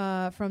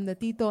from the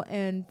Tito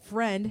and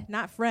Friend,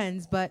 not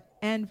Friends, but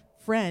and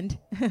Friend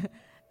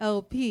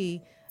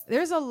LP.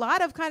 There's a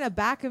lot of kind of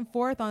back and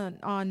forth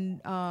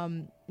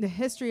on the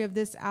history of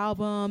this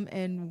album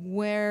and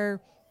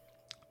where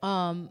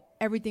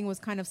everything was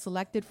kind of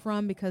selected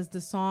from, because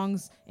the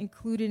songs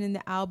included in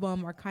the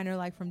album are kind of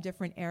like from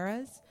different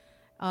eras.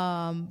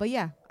 But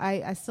yeah,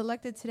 I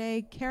selected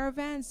today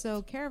Caravan.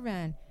 So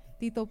Caravan,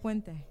 Tito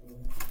Puente.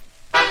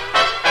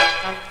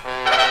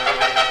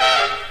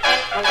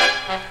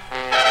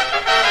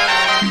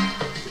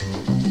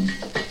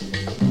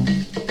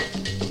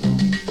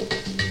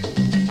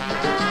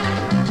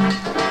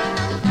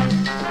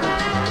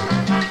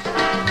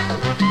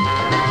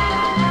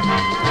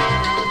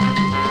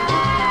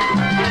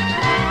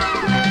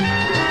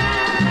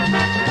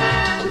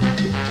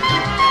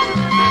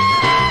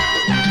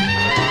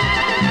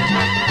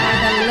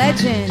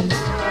 Legend,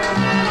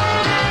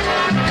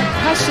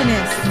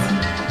 percussionist,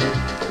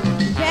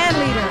 band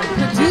leader,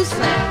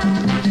 producer,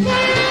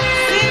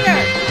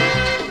 singer,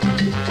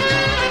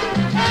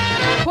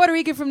 Puerto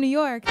Rican from New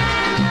York, Tito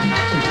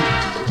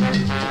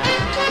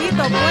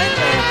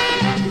Puente.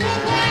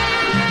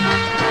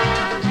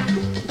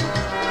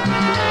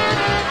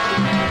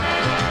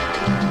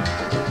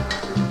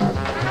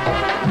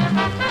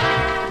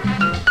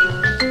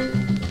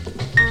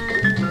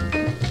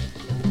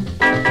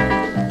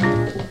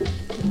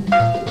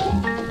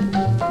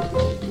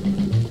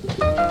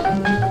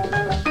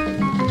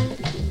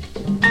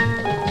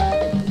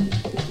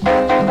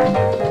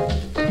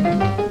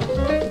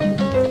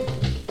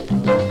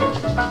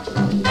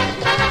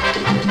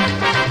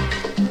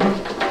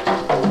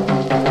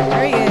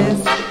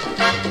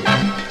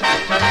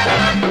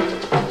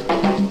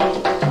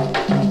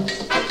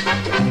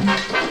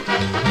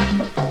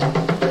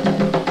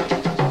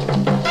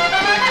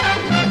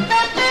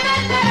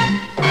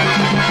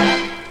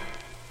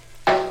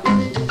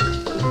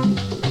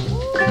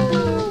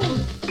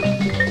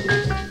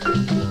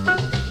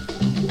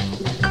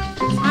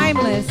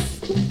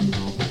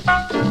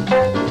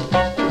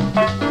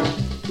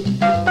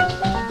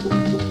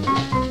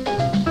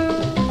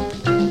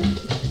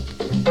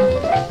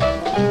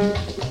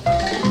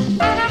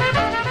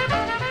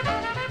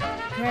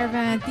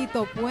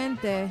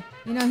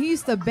 He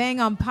used to bang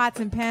on pots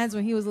and pans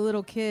when he was a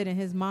little kid, and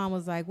his mom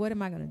was like, what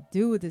am I going to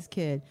do with this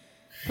kid?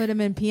 Put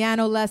him in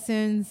piano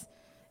lessons,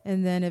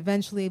 and then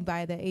eventually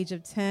by the age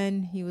of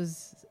 10, he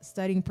was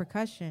studying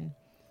percussion.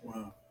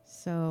 Wow.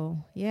 So,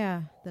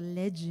 yeah, the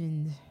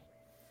legend.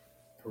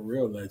 A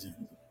real legend.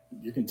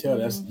 You can tell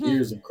that's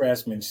years of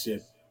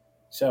craftsmanship.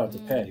 Shout out to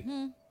Patty.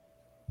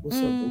 What's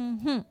up,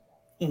 bro?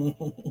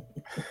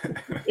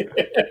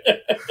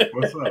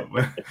 What's up,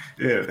 man?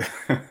 Yeah.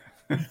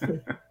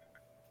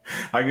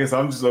 I guess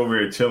I'm just over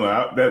here chilling.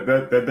 That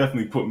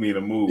definitely put me in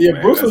a mood. Yeah,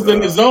 man. Bruce was in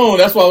the zone.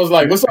 That's why I was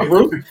like, "What's up,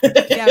 Bruce?"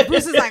 Yeah,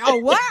 Bruce is like, "Oh,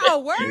 what? Oh,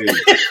 what?"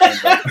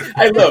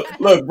 Hey,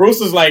 look. Bruce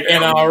is like,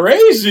 "And I'll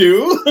raise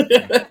you."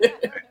 I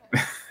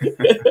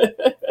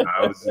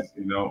was just,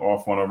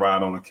 off on a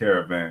ride on a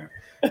caravan.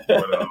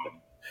 But,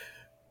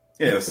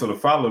 yeah. So to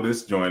follow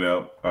this joint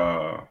up,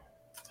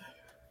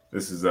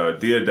 this is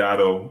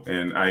Deodato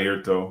and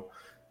Airto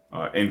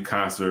in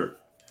concert.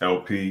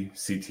 LP,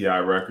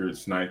 CTI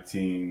Records,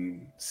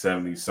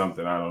 1970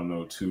 something, I don't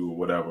know, 2 or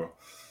whatever.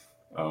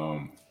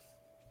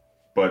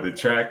 But the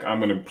track I'm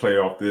going to play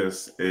off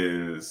this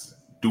is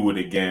Do It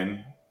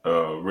Again,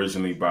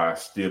 originally by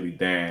Steely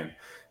Dan.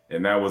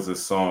 And that was a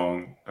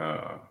song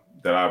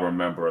that I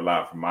remember a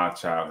lot from my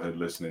childhood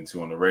listening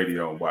to on the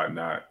radio and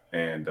whatnot.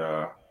 And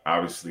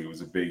obviously it was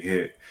a big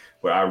hit.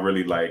 But I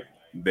really like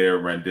their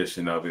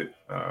rendition of it.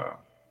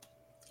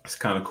 It's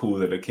kind of cool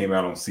that it came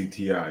out on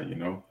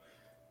CTI,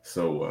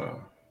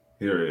 So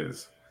here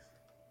is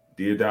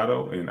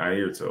Deodato and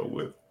Airto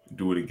with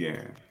Do It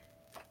Again.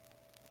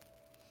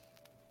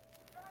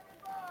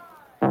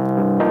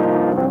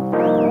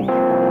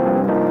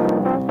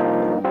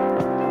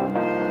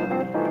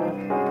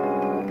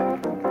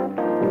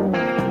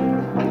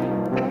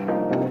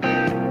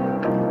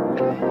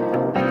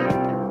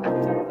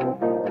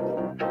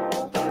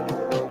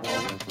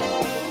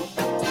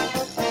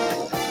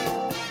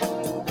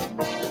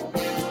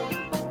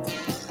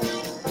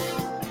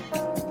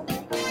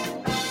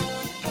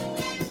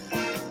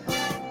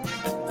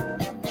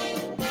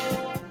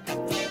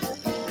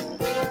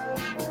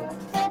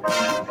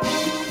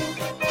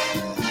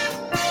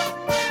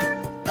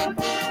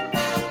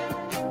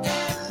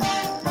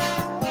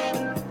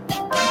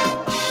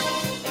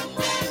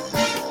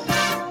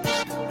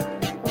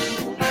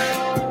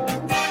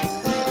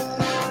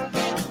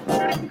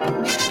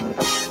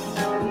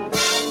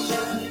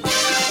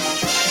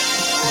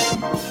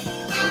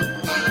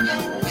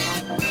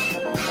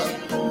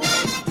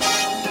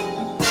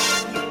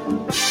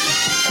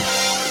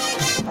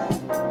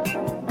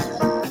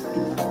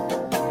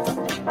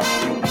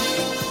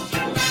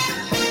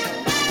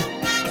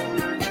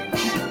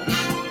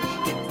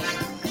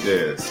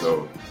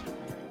 So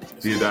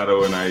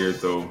Deodato and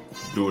Airto,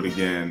 Do It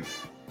Again,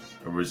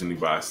 originally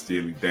by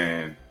Steely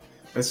Dan.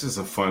 That's just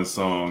a fun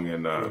song,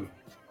 and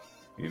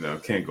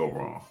can't go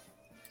wrong.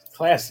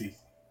 Classy.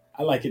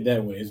 I like it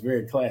that way. It's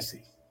very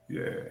classy.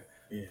 Yeah.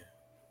 Yeah.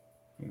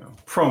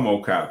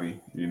 Promo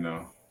copy,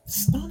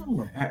 Stone.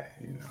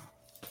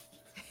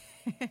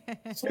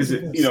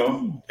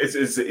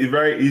 It's a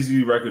very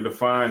easy record to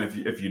find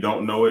if you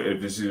don't know it.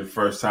 If this is your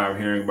first time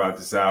hearing about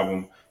this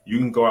album, you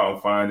can go out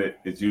and find it.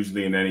 It's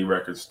usually in any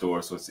record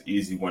store, so it's an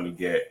easy one to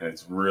get, and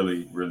it's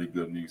really, really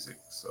good music.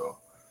 So,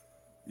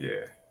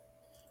 yeah.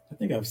 I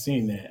think I've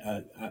seen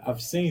that.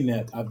 I've seen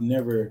that. I've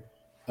never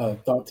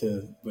thought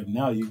to, but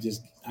now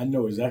I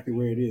know exactly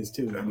where it is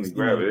too. Definitely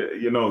grab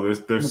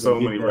it. There's so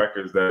many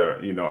records that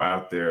are,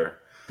 out there.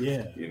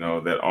 Yeah.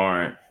 That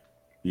aren't,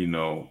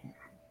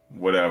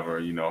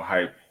 whatever,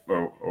 hype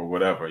or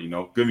whatever.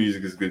 Good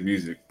music is good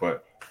music,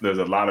 but there's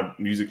a lot of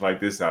music like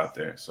this out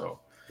there. So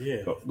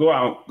yeah, go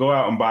out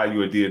and buy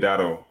you a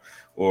Deodato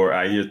or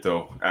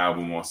Airto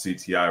album on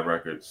CTI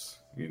Records.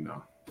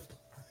 Oh,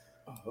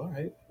 all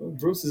right. Well,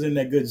 Bruce is in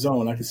that good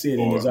zone. I can see it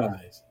in his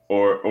eyes.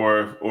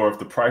 Or if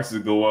the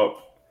prices go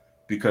up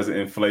because of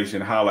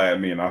inflation, holla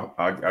at me and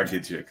I'll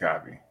get you a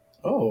copy.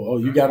 Oh,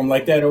 you got them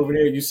like that over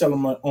there? You sell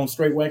them on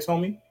Straight Wax,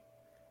 homie?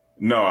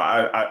 No,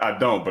 I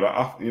don't. But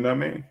you know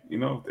what I mean.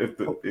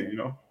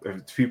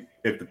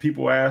 If the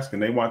people ask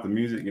and they want the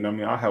music,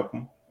 I'll help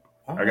them.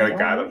 I got to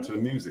guide them to the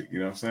music. You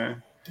know what I'm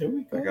saying? There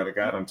we go. I got to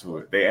guide them to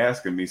it. They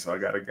asking me, so I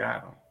got to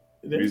guide them.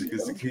 Music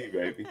is the key,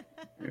 baby.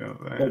 You know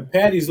what I'm saying? But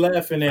Patty's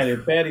laughing at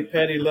it.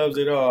 Patty loves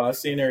it all. I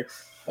seen her.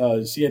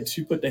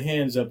 She put the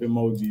hands up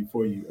emoji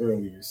for you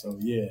earlier. So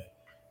yeah,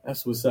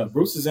 that's what's up.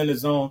 Bruce is in the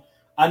zone.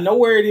 I know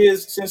where it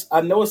is since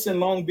I know it's in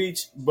Long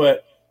Beach,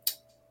 but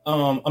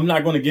I'm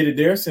not going to get it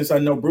there since I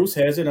know Bruce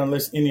has it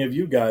unless any of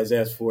you guys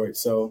ask for it.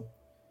 So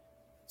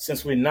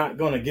since we're not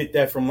going to get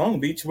that from Long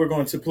Beach, we're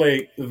going to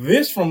play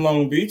this from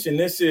Long Beach, and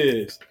this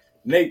is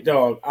Nate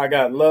Dogg, I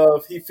Got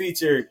Love. He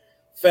featured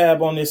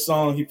Fab on this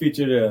song. He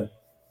featured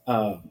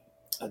a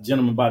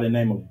gentleman by the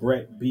name of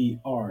Brett,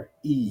 B-R-E-T-T,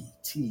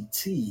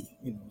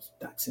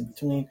 dots in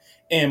between.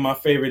 And my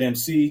favorite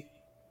MC,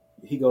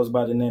 he goes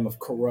by the name of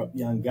Corrupt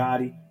Young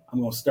Gotti. I'm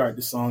going to start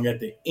the song at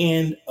the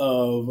end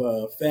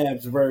of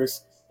Fab's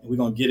verse, and we're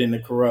going to get into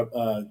Corrupt,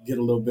 get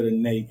a little bit of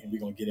Nate, and we're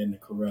going to get into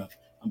Corrupt.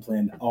 I'm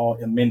playing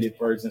all amended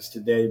versions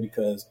today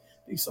because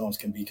these songs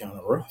can be kind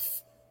of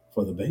rough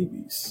for the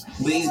babies.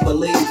 Please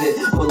believe it,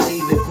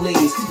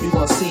 please. You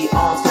gonna see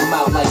arms come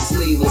out like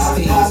sleeveless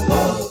tees.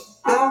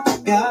 I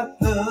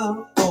got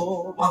love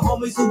for my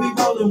homies who be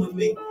rolling with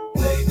me.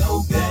 Play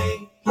no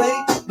games,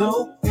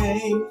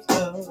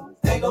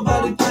 ain't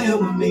nobody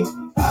playing with me.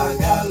 I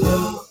got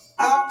love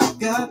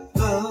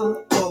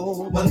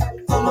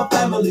for my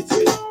family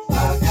tree.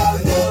 I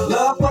got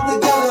love for the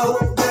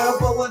ghetto, down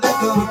for what they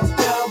come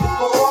down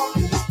before.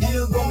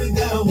 Still gonna be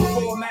down with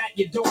format,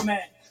 your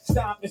doormat.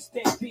 Stop and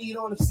stick beat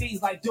on the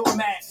seas like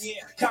doormats.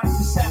 Yeah,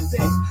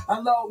 contraceptive.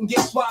 Unload and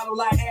get swallowed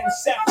like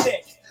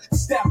antiseptic.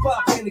 Step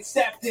up and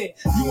accept it.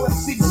 You wanna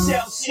see the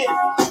shell shit?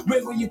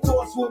 Wiggle your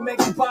thoughts will make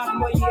the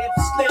bottom of your head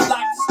slip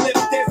like the slip.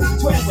 There's a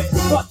twin with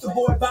bust the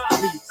boy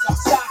Bobby.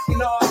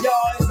 Stocking all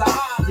y'all is a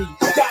hobby.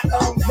 Got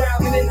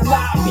grounded in the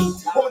lobby.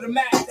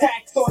 Automatic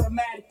tax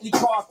automatically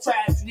cause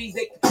tragedies.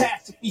 They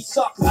catastrophe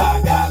suckers.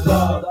 I got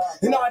love.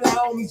 And all the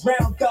homies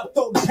round up,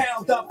 throw the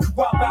pound up,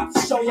 corrupt out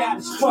to show you how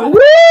to struggle.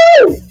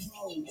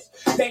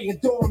 They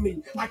adore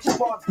me. I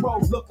keep all the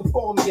pros looking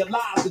for me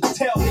alive to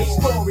tell their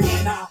story.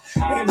 And I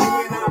am who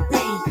I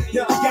be.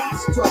 Young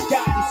guys, drug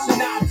guys,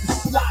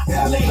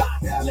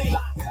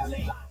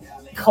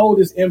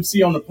 coldest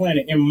MC on the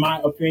planet, in my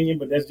opinion,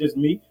 but that's just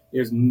me.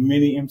 There's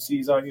many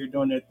MCs out here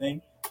doing their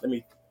thing. Let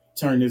me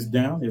turn this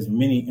down. There's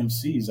many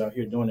MCs out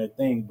here doing their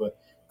thing, but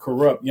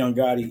Corrupt Young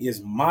Gotti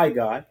is my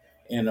guy,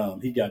 and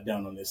he got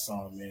down on this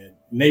song, man.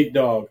 Nate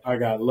Dogg, I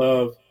Got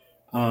Love.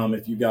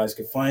 If you guys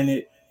could find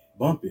it,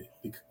 bump it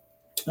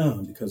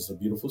because it's a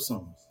beautiful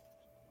song.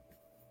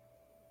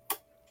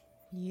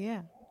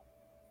 Yeah.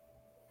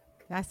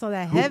 I saw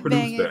that Who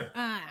produced headbanging.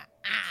 that?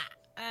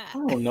 I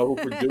don't know who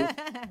produced.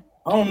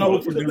 I don't know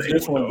who produced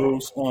this one,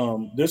 Bruce.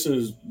 This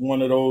is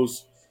one of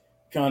those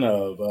kind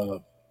of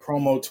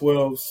promo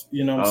 12s.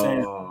 You know what I'm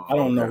saying? I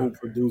don't know who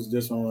produced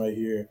this one right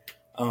here.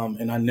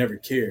 And I never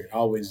cared. I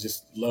always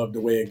just loved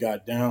the way it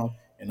got down,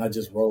 and I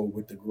just rolled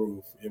with the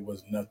groove. It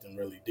was nothing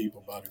really deep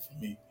about it for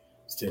me.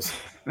 It's just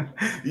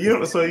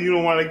So you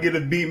don't want to get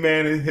a beat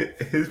man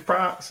his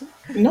props?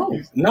 No,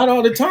 not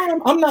all the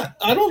time. I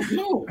don't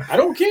know. I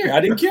don't care.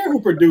 I didn't care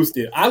who produced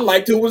it. I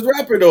liked who was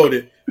rapping on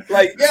it.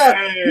 Like,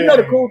 yeah, you know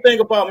the cool thing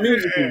about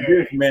music is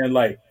this, man.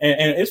 Like, and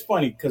it's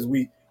funny because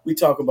we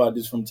talk about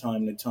this from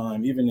time to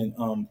time, even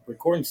in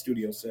recording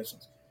studio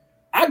sessions.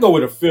 I go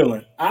with a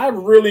feeling. I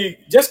really,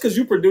 just because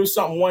you produce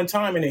something one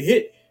time and it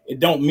hit, it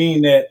don't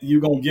mean that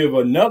you're gonna give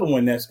another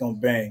one that's gonna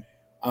bang.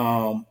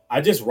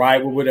 I just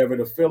ride with whatever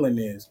the feeling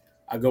is.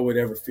 I go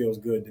whatever feels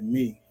good to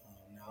me.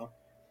 Now,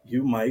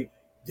 you might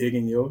dig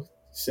in your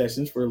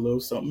sessions for a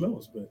little something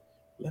else, but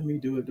Let me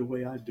do it the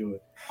way I do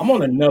it. I'm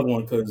on another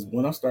one because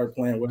when I start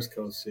playing West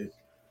Coast shit,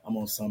 I'm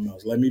on something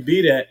else. Let me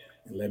be that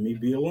and let me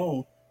be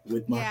alone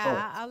with my Yeah,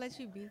 thoughts. I'll let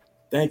you be.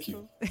 Thank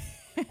you.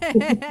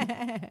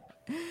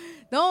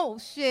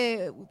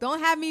 Don't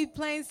have me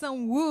playing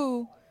some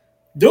woo.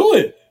 Do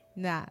it.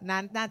 Nah,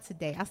 not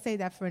today. I'll save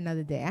that for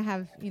another day. I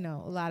have, a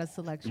lot of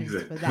selections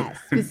said, for that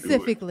 "Do it."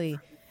 specifically.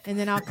 And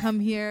then I'll come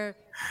here,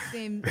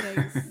 same like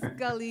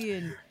Scully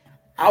and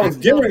I was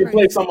Act getting all ready to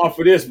play crazy. something off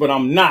for this, but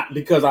I'm not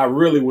because I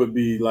really would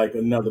be like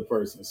another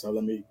person. So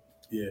I'm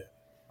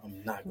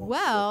not going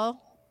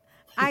Well,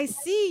 I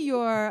see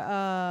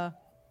your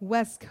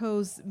West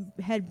Coast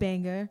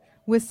headbanger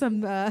with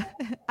some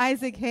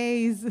Isaac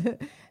Hayes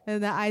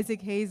and the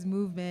Isaac Hayes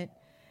movement,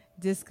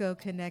 Disco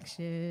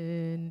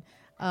Connection.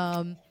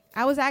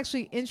 I was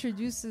actually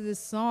introduced to this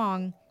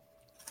song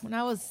when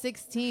I was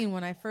 16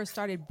 when I first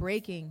started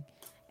breaking.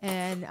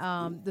 And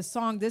the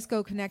song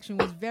Disco Connection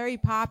was very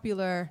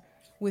popular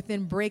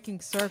within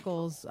breaking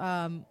circles,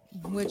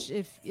 which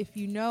if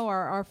you know or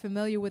are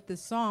familiar with the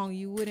song,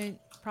 you wouldn't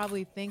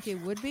probably think it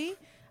would be,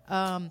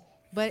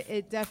 but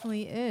it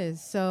definitely is.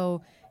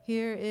 So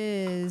here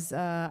is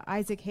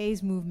Isaac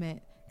Hayes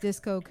movement,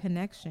 Disco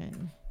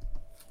Connection.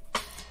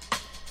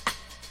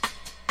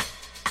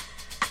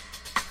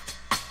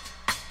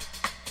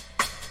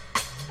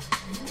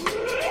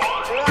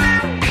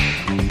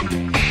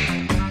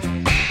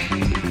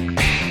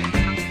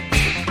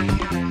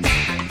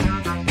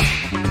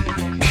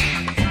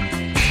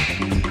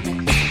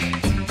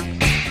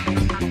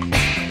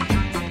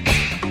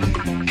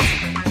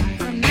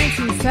 From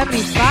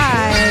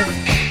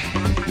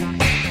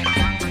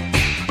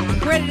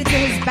 1975, credited to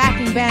his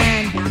backing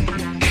band,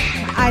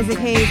 Isaac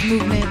Hayes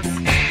Movement.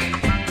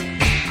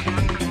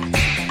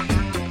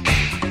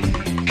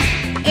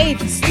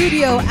 8th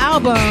studio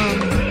album,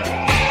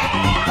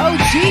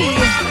 OG.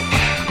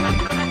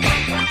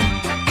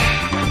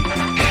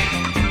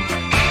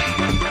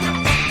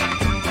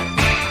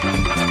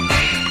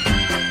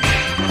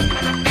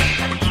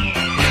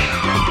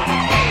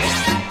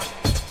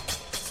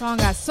 Song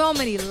got so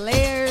many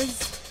layers.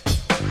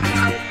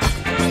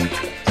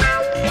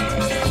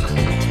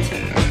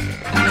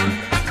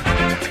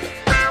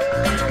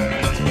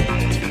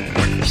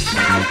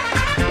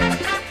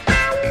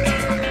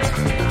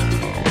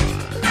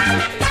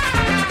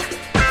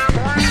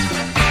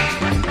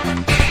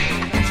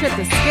 Trip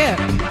to skip.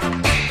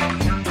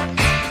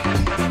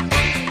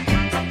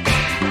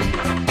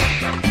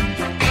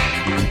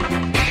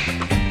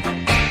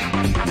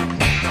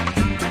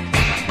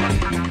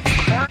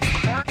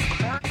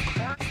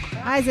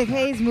 Isaac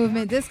Hayes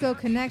Movement, Disco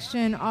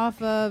Connection,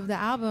 off of the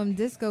album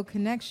Disco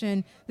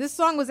Connection. This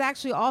song was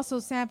actually also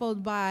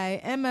sampled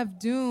by MF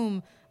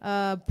Doom,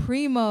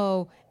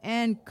 Primo,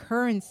 and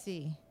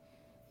Currency.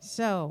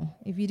 So,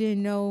 if you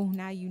didn't know,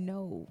 now you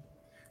know.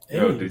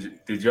 Yo,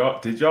 did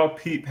y'all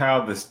peep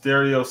how the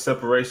stereo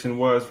separation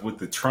was with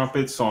the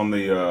trumpets on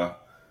the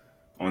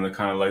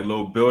kind of like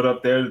little build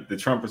up there? The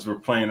trumpets were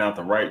playing out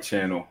the right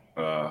channel,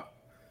 or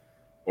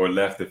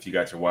left if you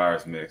got your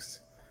wires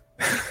mixed.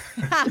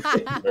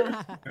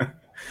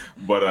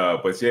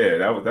 But yeah,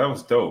 that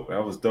was dope.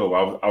 That was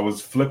dope. I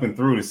was flipping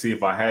through to see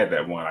if I had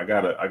that one. I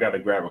gotta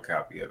grab a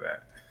copy of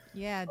that.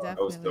 Yeah, definitely.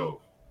 That was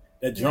dope.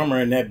 That drummer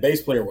and that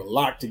bass player were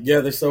locked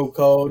together so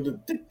cold.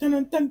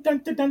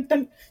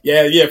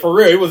 Yeah, for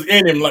real. It was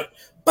in him like,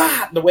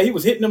 bah! The way he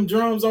was hitting them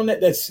drums on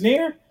that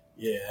snare.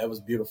 Yeah, that was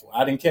beautiful.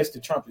 I didn't catch the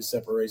trumpet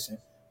separation.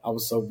 I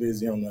was so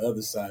busy on the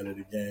other side of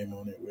the game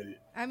on it with it.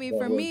 I mean, That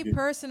for was me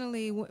beautiful.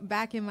 personally,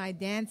 back in my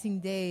dancing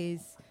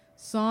days,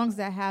 songs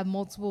that have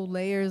multiple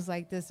layers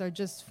like this are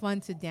just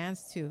fun to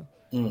dance to.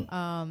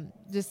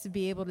 Just to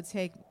be able to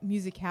take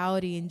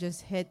musicality and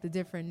just hit the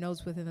different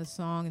notes within the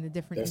song and the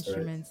different That's right.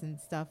 instruments and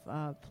stuff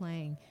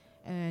playing.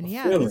 And A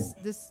yeah, feeling.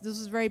 this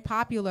was very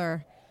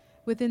popular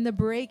within the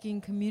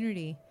breaking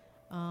community.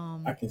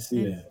 I can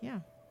see and that. Yeah.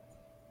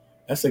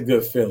 That's a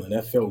good feeling.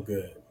 That felt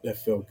good.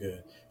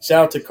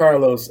 Shout out to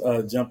Carlos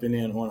jumping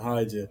in on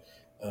Hydra.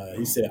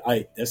 He said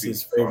Ike, that's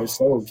his favorite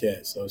soul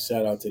cat. So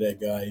shout out to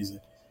that guy. He's a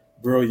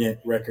brilliant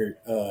record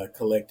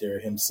collector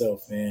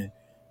himself, man.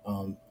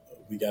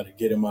 We got to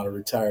get him out of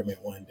retirement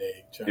one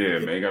day. Yeah,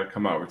 man, you gotta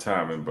come out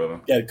retirement,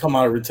 brother. Got to come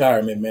out of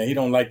retirement, man. He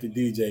don't like the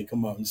DJ,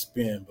 come out and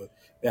spin, but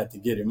got to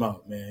get him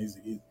out, man.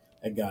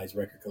 That guy's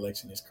record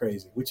collection is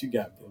crazy. What you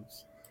got,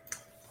 Bruce?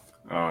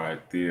 All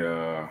right,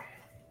 the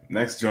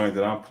next joint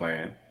that I'm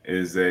playing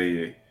is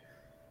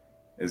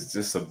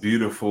just a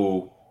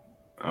beautiful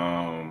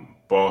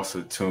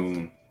bossa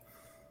tune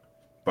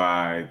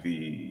by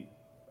the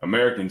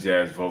American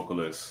jazz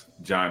vocalist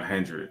Jon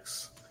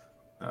Hendricks.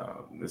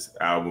 This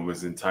album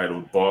is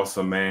entitled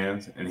Bossa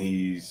Man, and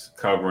he's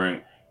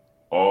covering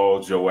all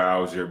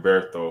João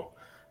Gilberto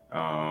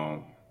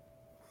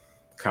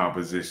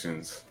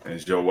compositions. And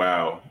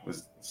João was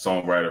a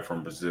songwriter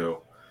from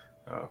Brazil,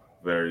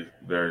 very,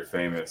 very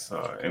famous,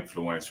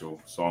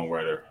 influential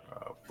songwriter,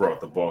 brought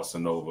the bossa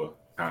nova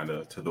kind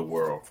of to the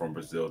world, from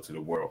Brazil to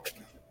the world,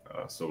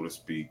 so to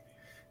speak.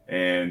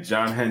 And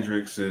Jon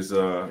Hendricks is,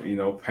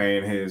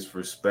 paying his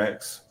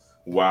respects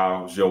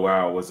while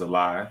Joao was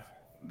alive.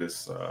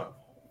 This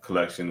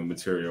collection of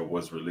material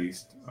was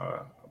released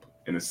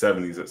in the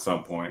 70s at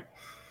some point,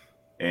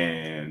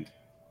 and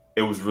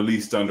it was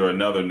released under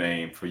another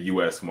name for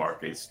US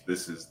markets.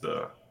 This is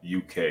the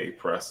UK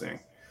pressing.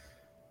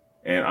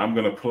 And I'm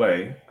going to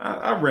play,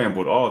 I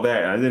rambled all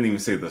that, and I didn't even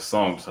say the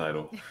song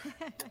title.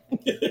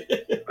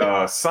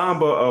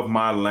 Samba of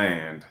My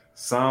Land.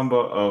 Samba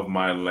of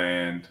My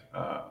Land.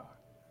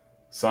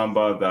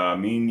 Samba da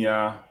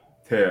Minha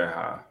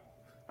Terra.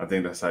 I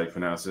think that's how you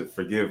pronounce it.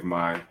 Forgive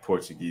my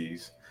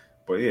Portuguese.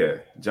 But yeah,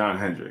 John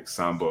Hendricks,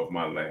 Samba of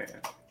My Land.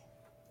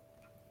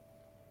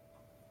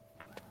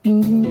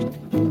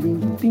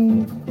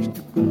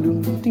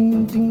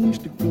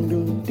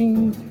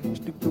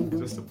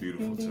 Just a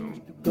beautiful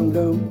tune.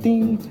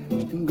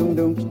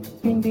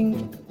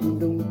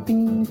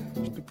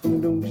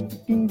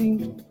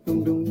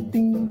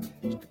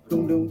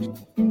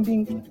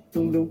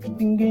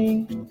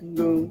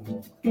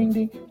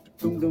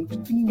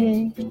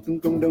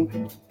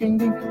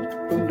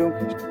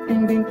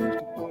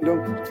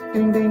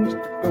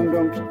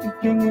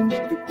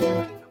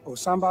 Oh,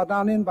 samba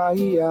down in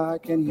Bahia, I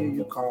can hear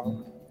you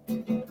call.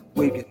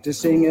 We get to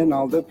singing,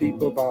 all the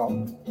people ball.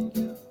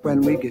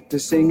 When we get to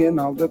singing,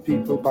 all the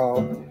people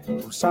ball.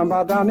 Oh,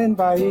 samba down in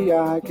Bahia,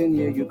 I can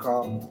hear you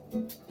call.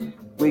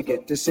 We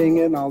get to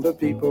singing, all the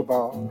people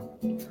ball.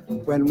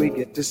 When we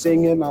get to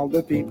singing, all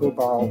the people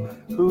ball.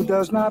 Who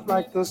does not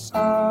like the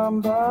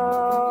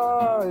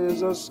samba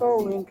is a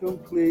soul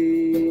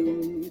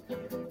incomplete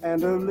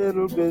and a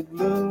little bit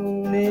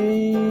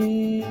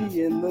loony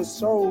in the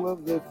soul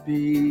of the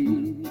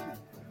feet.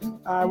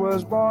 I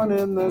was born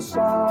in the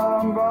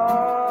samba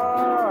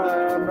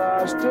and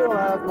I still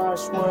have my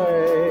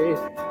sway.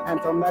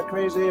 And from that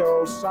crazy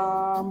old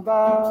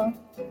samba,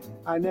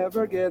 I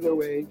never get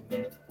away.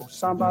 Oh,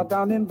 samba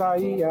down in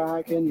Bahia,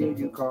 I can hear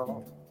you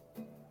call.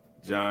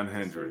 John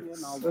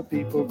Hendricks. All the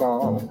people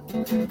ball.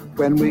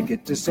 When we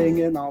get to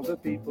singing, all the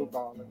people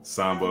ball.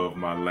 Samba of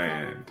My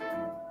Land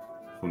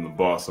from the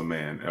Bossa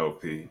Man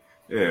LP.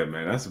 Yeah,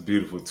 man, that's a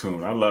beautiful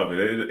tune. I love it.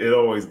 It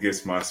always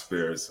gets my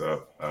spirits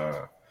up.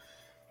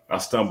 I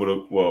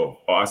stumbled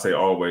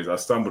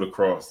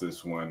across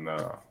this one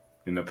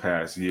in the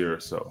past year or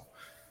so.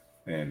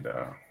 And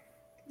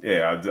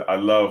I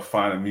love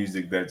finding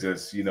music that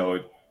just,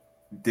 it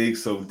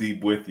digs so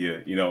deep with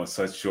you, in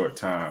such short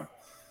time.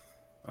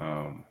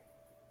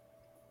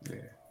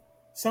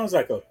 Sounds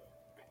like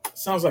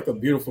a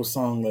beautiful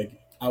song. Like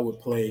I would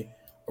play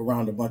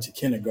around a bunch of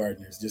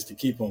kindergartners just to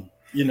keep them,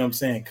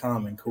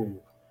 calm and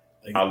cool.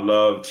 Like, I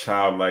love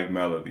childlike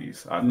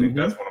melodies. I think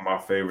that's one of my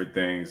favorite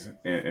things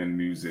in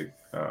music,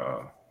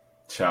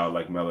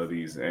 childlike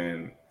melodies.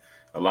 And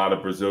a lot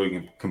of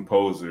Brazilian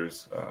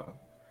composers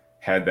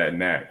had that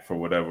knack for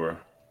whatever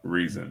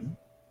reason.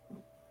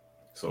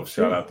 So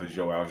shout out to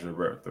Joao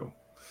Gilberto.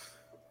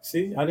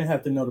 See, I didn't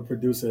have to know the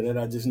producer of that.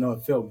 I just know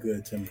it felt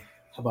good to me.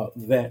 How about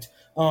that?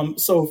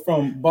 So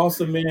from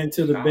Bossa Man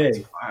to the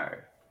Bay.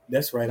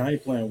 That's right. I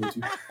ain't playing with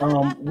you.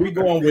 We're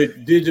going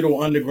with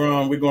Digital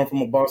Underground. We're going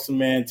from a Bossa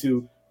Man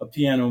to a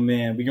piano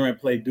man. We're going to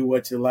play Do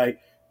What You Like.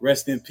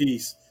 Rest in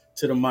peace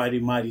to the mighty,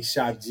 mighty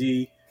Shock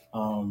G.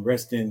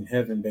 Rest in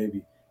heaven,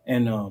 baby.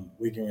 And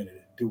we're going to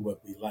do what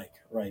we like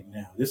right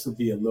now. This will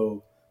be a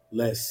little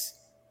less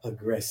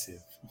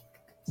aggressive.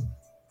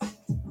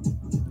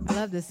 I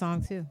love this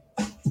song too.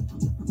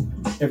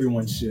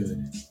 Everyone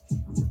should.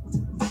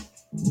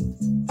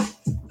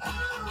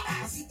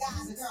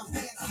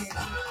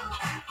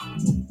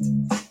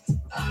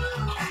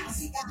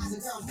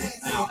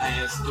 Now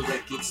as the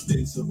record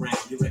spins around,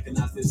 you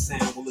recognize this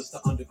sound, well it's the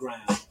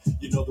underground.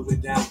 You know that we're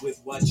down with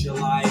what you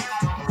like,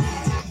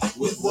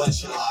 with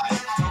what you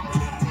like.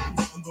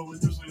 And though we're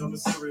usually on the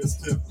serious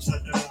tip,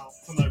 check it out.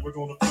 Tonight we're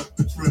gonna flip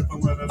the trip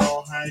and let it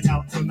all hang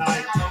out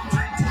tonight.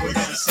 We're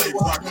gonna say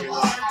what we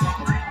like.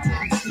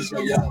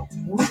 Yo,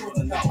 we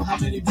wanna know how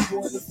many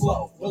people in the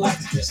flow would like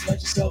to just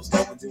let yourselves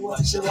go and do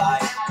what you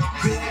like.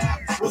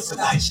 What's a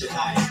nice your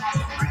night?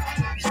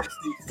 Just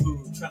eat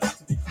food, try not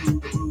to be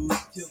crude or rude.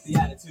 Kill the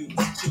attitude,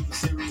 chill the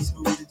serious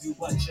mood and do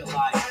what you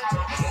like.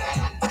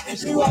 And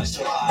do what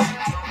you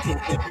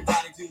like.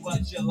 Everybody do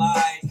what you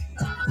like.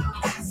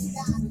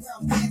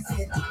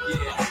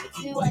 Yeah,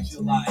 do what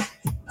you like.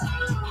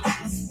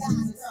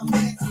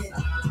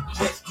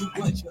 Just do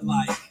what you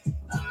like.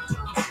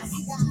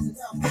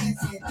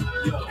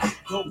 Yo,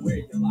 go where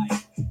you like.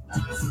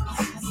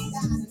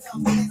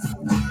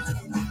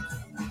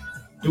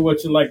 Do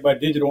What You Like by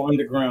Digital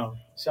Underground.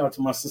 Shout out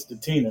to my sister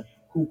Tina,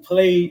 who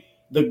played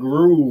the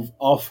groove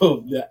off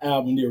of the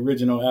album, the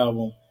original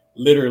album,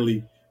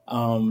 literally.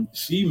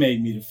 She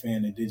made me the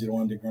fan of Digital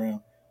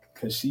Underground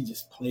because she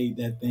just played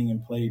that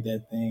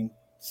thing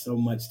so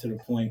much to the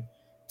point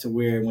to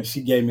where when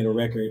she gave me the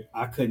record,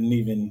 I couldn't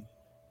even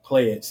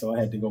play it. So I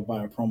had to go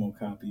buy a promo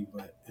copy,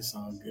 but it's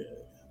all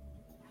good.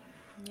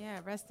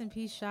 Yeah, rest in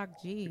peace,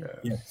 Shock G.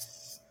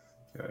 Yes.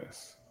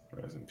 Rest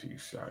in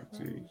peace, Shock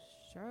G.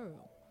 Sure.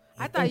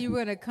 I thought you were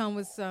gonna come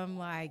with some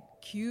like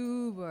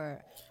Cube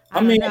or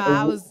I mean,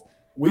 don't know.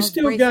 We I was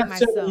still bracing got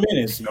 7 myself.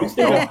 minutes. We Don't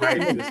still don't got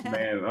hype this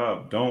man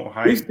up. Don't we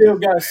hype still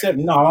this. got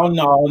 7. No.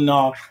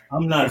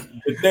 I'm not.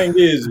 The thing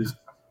is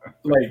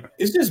like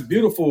it's just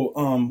beautiful.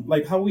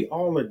 Like how we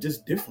all are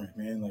just different,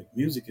 man. Like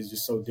music is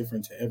just so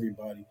different to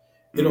everybody.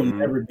 It'll Mhm.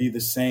 never be the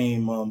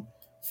same.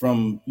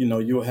 From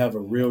you'll have a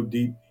real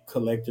deep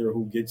collector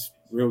who gets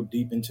real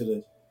deep into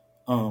the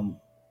um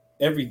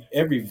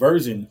every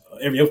version.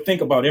 You'll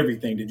think about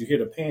everything. Did you hear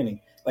the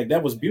panning? Like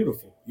that was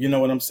beautiful. You know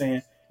what I'm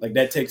saying? Like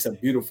that takes a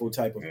beautiful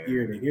type of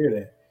ear to hear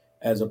that,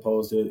 as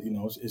opposed to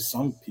it's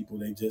some people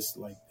they just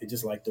like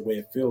the way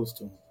it feels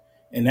to them,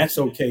 and that's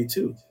okay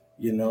too.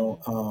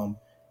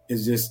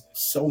 It's just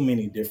so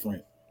many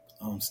different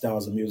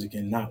styles of music,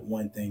 and not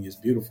one thing is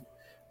beautiful.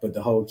 But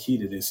the whole key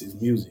to this is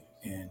music,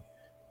 and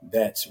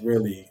that's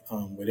really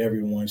what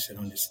everyone should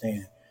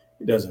understand.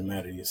 It doesn't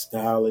matter your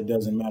style. It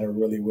doesn't matter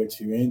really what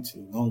you're into.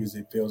 As long as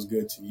it feels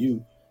good to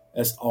you,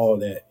 that's all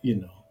that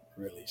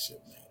really should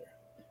matter.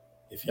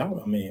 If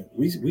y'all, I mean,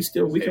 we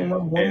can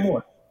run one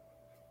more.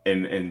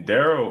 And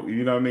Daryl,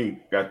 you know what I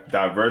mean, got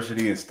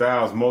diversity in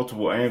styles,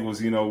 multiple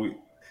angles,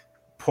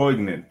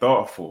 poignant,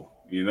 thoughtful.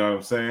 You know what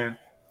I'm saying?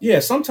 Yeah,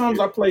 sometimes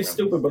I play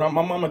stupid, but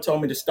my mama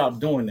told me to stop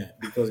doing that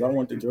because I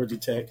went to Georgia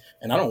Tech,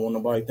 and I don't want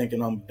nobody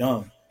thinking I'm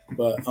dumb.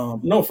 But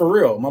no, for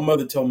real, my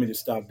mother told me to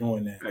stop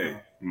doing that. Hey,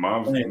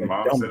 mom said it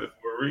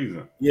for a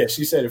reason. Yeah,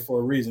 she said it for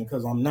a reason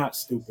because I'm not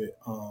stupid.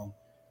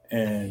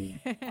 And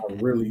I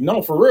really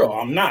no, for real,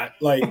 I'm not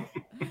like.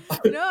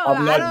 No,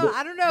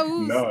 I don't know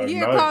who's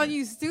here calling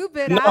you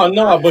stupid.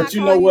 No, but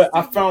you know what?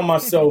 I found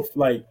myself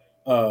like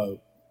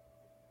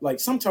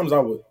sometimes I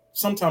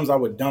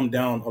would dumb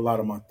down a lot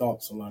of my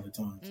thoughts a lot of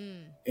times.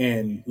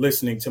 And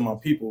listening to my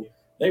people,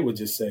 they would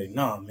just say,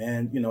 "Nah,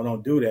 man,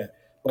 don't do that."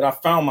 But I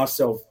found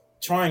myself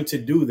trying to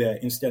do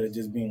that instead of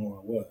just being who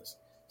I was.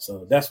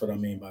 So that's what I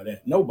mean by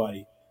that.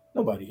 Nobody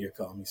here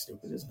called me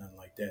stupid. There's nothing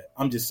like that.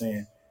 I'm just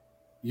saying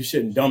you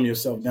shouldn't dumb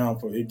yourself down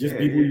for it. Just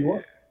be who you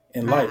are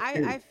in life.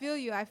 I feel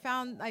you. I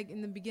found like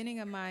in the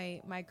beginning of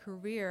my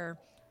career,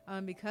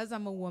 because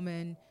I'm a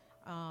woman,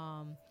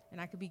 and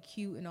I could be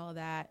cute and all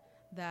that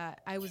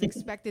I was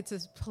expected to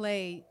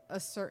play a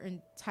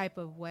certain type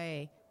of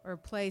way or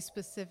play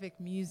specific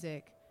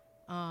music.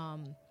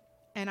 And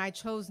I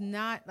chose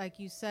not, like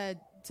you said,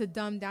 to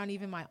dumb down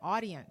even my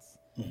audience.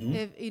 Mm-hmm.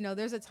 If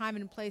there's a time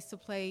and place to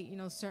play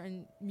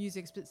certain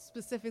music,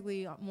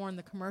 specifically more on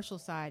the commercial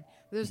side,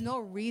 there's no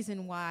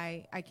reason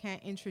why I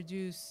can't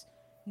introduce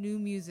new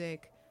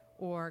music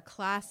or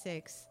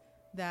classics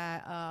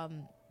that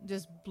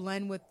just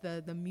blend with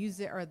the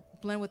music or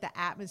blend with the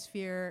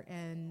atmosphere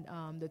and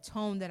the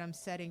tone that I'm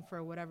setting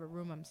for whatever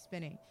room I'm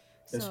spinning.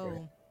 That's so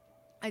right.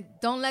 I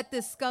don't let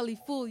this Scully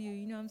fool you.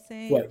 You know what I'm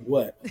saying?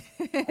 What?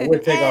 I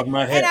would take off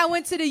my hat. And I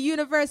went to the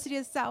University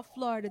of South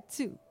Florida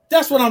too.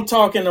 That's what I'm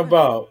talking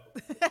about.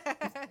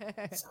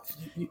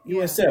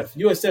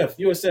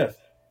 USF.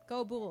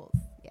 Go Bulls.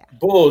 Yeah.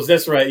 Bulls.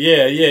 That's right.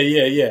 Yeah.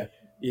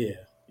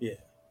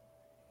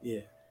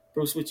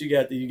 Bruce, what you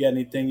got there? You got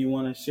anything you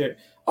want to share?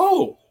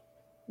 Oh,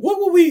 what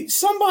were we?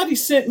 Somebody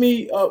sent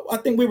me. I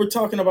think we were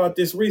talking about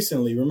this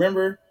recently.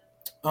 Remember?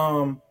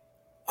 What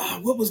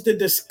was the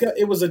discuss?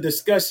 It was a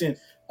discussion.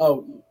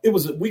 It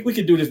was. We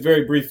could do this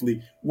very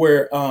briefly.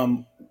 Where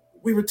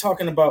we were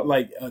talking about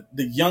like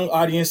the young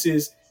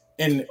audiences.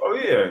 And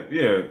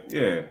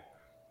yeah.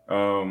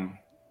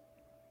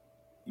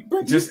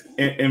 Just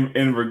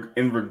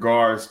in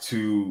regards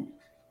to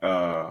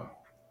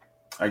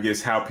I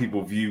guess how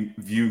people view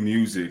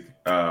music.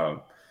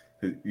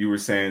 You were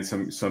saying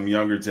some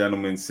younger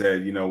gentlemen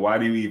said, why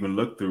do you even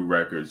look through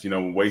records?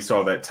 Waste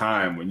all that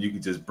time when you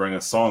could just bring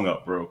a song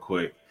up real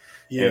quick.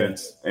 Yeah,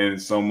 and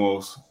it's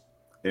almost,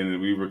 and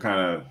we were kind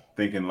of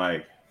thinking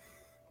like,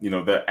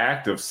 the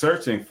act of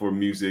searching for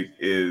music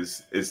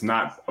is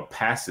not a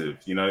passive,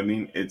 you know what I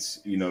mean? It's,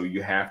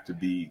 you have to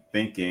be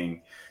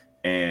thinking,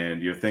 and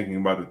you're thinking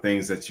about the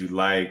things that you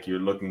like. You're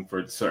looking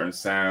for certain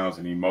sounds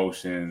and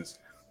emotions.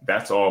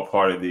 That's all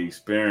part of the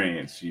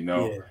experience,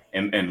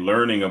 and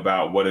learning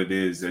about what it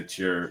is that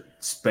you're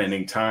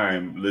spending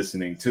time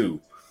listening to.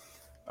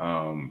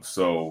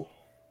 So,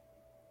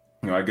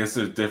 I guess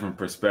there's different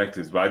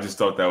perspectives, but I just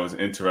thought that was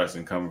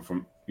interesting coming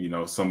from,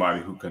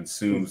 somebody who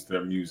consumes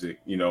their music,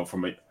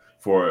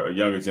 for a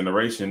younger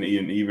generation,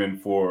 even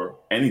for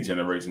any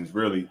generations,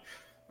 really.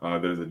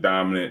 There's a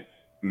dominant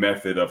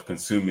method of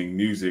consuming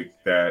music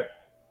that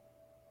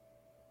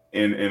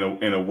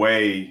in a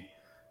way,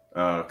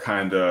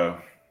 kind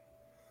of,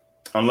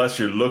 unless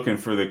you're looking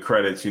for the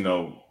credits,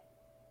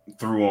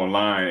 through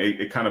online,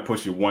 it kind of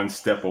puts you one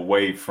step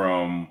away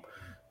from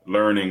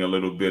learning a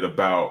little bit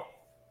about,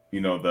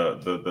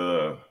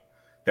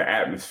 the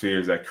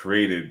atmospheres that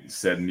created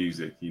said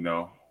music.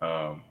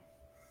 The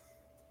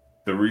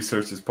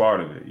research is part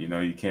of it.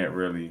 You can't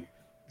really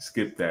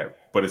skip that,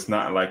 but it's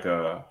not like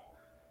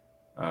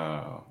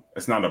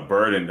it's not a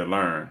burden to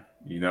learn,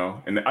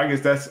 and I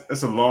guess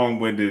that's a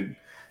long-winded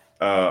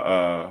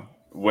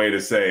way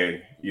to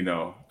say,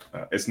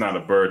 it's not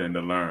a burden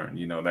to learn.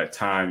 That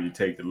time you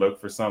take to look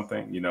for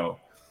something,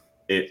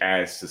 it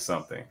adds to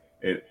something.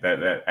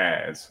 that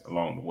adds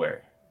along the way.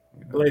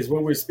 You know? Blaze,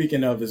 what we're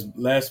speaking of is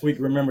last week.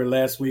 Remember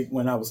last week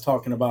when I was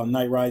talking about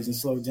night rides and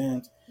slow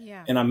jams?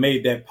 Yeah. And I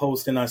made that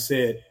post and I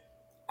said,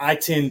 I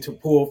tend to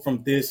pull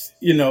from this,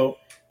 you know,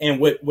 and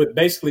what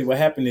basically what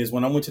happened is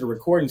when I went to the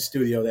recording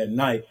studio that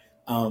night,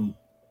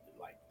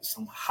 like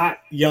some hot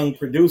young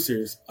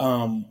producers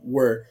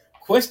were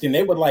questioning.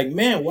 They were like,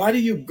 man, why do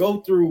you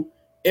go through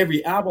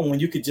every album when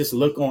you could just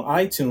look on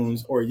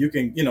iTunes, or you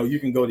can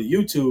go to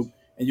YouTube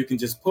and you can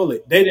just pull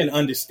it? They didn't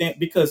understand,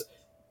 because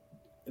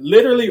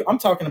literally I'm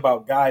talking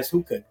about guys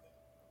who could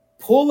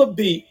pull a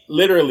beat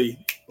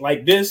literally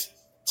like this,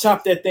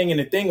 chop that thing, and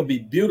the thing will be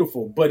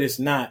beautiful, but it's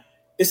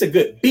a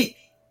good beat.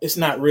 It's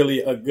not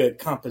really a good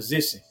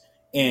composition.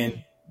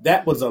 And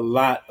that was a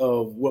lot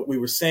of what we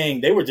were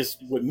saying. They were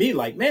just with me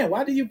like, man,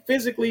 why do you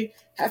physically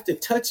have to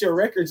touch your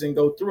records and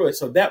go through it?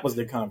 So that was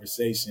the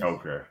conversation.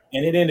 Okay.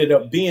 And it ended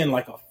up being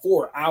like a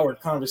 4-hour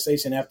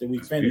conversation after we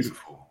finished.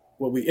 Beautiful.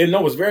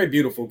 It was very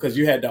beautiful, because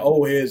you had the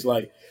old heads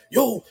like,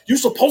 yo, you're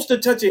supposed to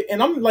touch it.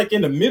 And I'm like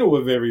in the middle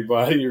of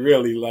everybody,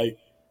 really. Like,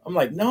 I'm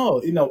like,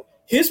 no,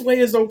 his way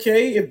is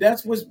okay if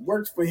that's what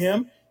works for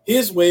him.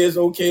 His way is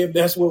okay if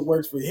that's what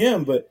works for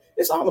him. But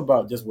it's all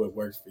about just what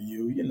works for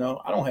you.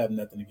 I don't have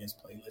nothing against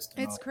playlists.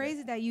 It's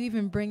crazy that you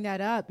even bring that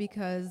up,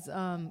 because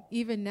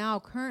even now,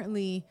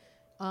 currently,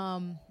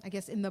 I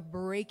guess in the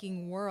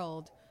breaking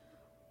world,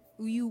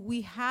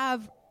 we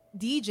have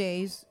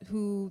DJs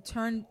who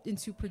turn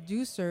into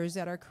producers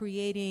that are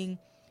creating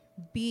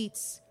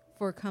beats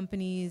for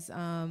companies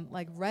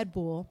like Red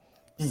Bull,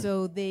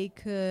 so they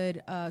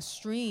could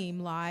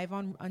stream live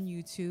on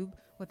YouTube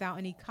without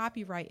any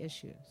copyright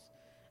issues.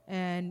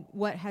 And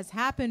what has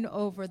happened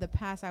over the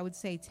past, I would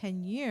say,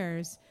 10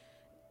 years,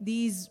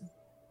 these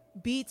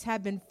beats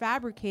have been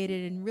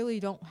fabricated and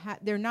really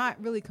they're not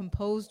really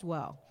composed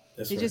well.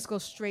 They just go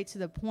straight to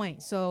the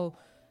point. So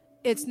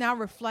it's now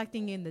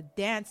reflecting in the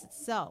dance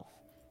itself.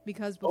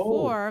 Because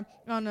before,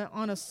 on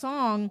a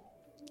song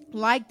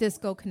like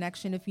Disco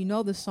Connection, if you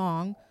know the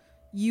song,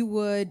 you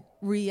would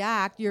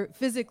react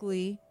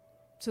physically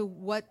to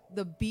what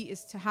the beat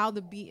is, to how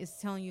the beat is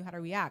telling you how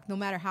to react, no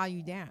matter how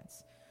you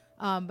dance.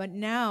 But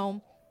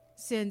now,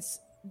 since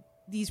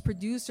these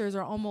producers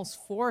are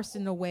almost forced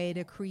in a way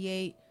to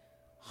create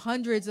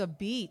hundreds of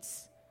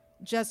beats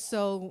just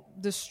so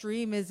the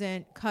stream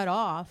isn't cut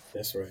off.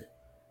 That's right.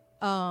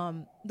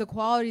 The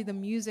quality of the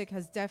music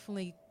has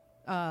definitely,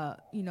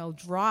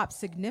 dropped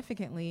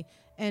significantly.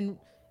 And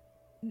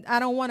I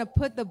don't want to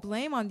put the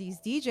blame on these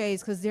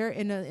DJs, because they're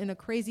in a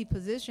crazy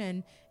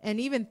position.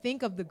 And even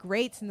think of the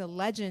greats and the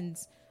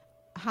legends,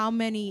 how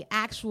many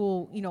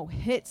actual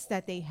hits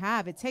that they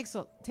have. It takes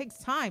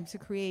time to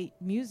create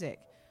music,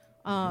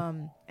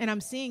 and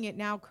I'm seeing it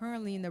now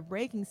currently in the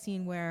breaking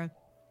scene, where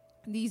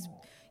these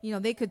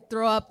they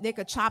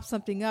could chop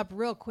something up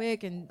real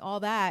quick and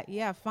all that,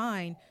 yeah,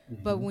 fine.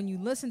 But when you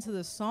listen to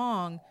the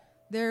song,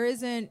 there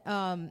isn't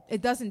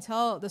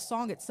the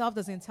song itself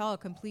doesn't tell a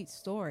complete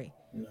story.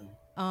 No.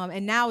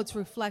 And now it's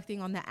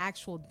reflecting on the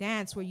actual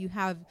dance, where you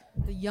have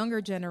the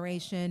younger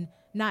generation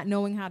not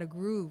knowing how to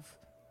groove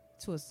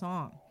to a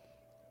song.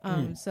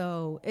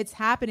 So it's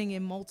happening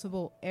in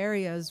multiple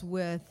areas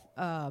with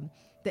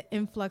the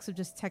influx of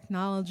just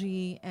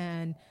technology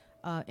and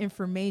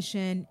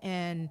information,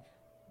 and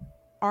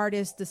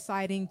artists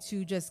deciding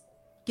to just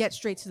get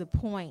straight to the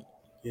point,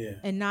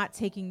 and not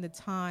taking the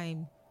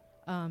time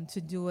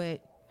to do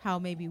it how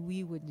maybe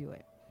we would do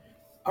it.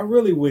 I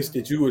really wish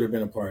that you would have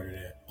been a part of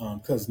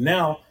that, because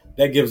now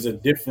that gives a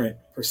different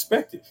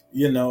perspective.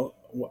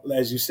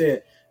 As you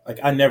said, like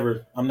I'm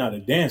not a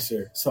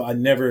dancer, so I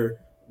never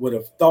would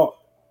have thought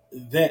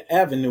that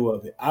avenue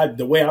of it.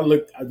 The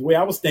way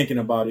I was thinking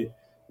about it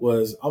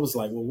was, I was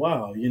like, well,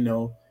 wow,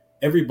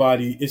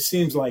 it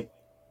seems like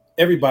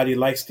everybody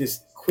likes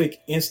this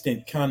quick,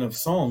 instant kind of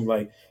song.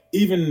 Like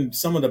even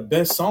some of the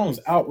best songs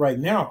out right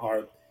now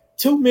are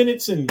 2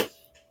 minutes and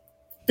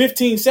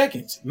 15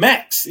 seconds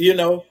max,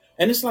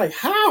 and it's like,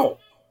 how?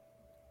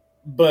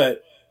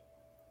 But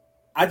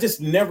I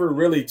just never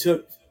really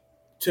took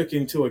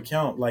into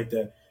account like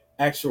the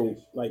actual,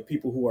 like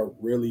people who are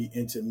really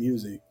into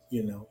music,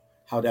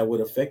 how that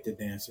would affect the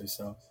dancer.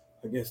 So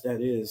I guess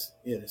that's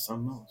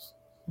something else.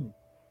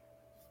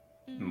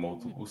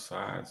 Multiple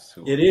sides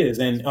to it. It is.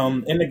 And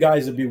the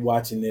guys will be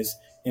watching this,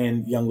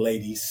 and young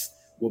ladies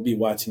will be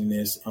watching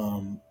this.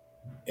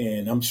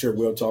 And I'm sure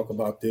we'll talk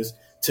about this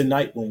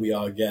tonight when we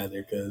all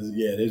gather, because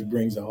this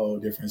brings a whole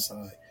different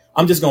side.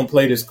 I'm just going to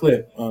play this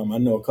clip. I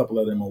know a couple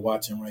of them are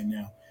watching right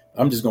now.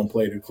 I'm just going to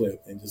play the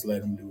clip and just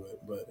let them do it.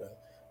 But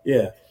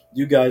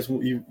you guys,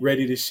 you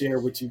ready to share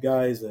what you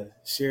guys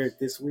shared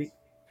this week?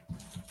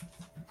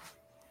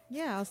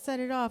 Yeah, I'll set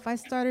it off. I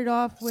started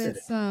off with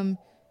some,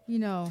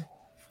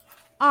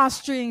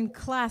 Austrian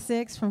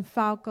classics from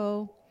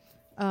Falco.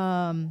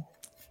 I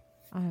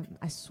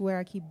swear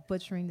I keep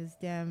butchering this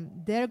damn.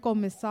 Der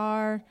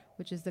Kommissar,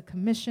 which is the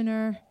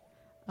commissioner.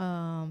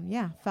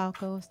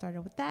 Falco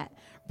started with that.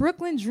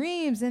 Brooklyn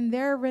Dreams and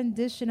their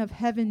rendition of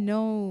Heaven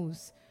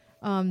Knows.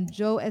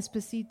 Joe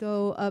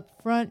Esposito up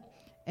front,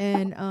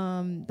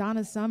 and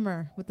Donna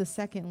Summer with the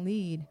second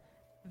lead,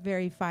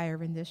 very fire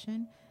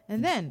rendition.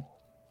 And then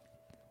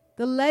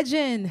the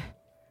legend,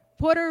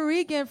 Puerto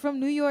Rican from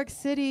New York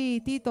City,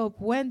 Tito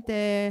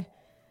Puente,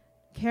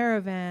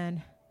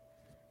 Caravan.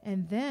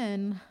 And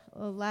then,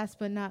 last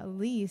but not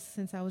least,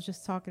 since I was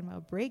just talking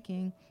about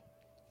breaking,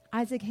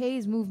 Isaac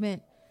Hayes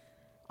Movement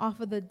off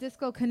of the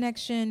Disco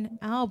Connection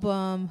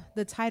album,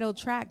 the title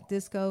track,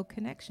 Disco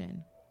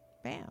Connection.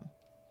 Bam.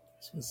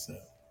 That's what's up.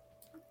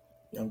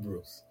 Young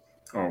Bruce.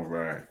 All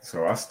right.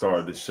 So I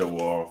started the show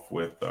off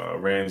with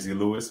Ramsey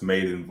Lewis,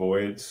 Maiden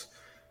Voyage,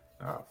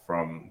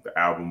 from the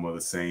album of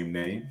the same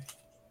name.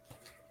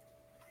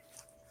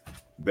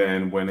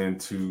 Then went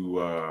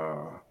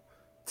into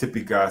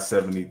Tippy God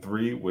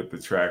 73 with the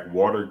track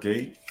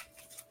Watergate,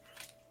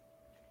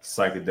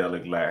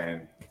 psychedelic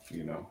Latin,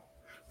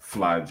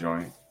 fly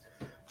joint.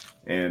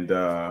 And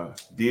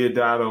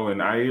Diodato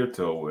and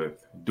Ayrton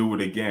with Do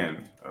It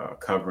Again,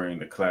 covering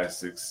the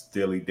classic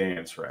Steely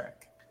Dan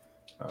track.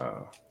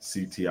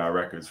 CTI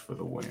Records for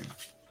the win.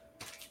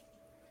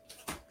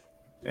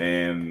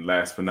 And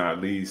last but not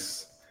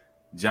least,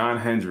 John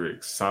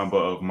Hendricks, Samba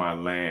of My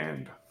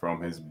Land,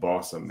 from his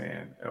Bossa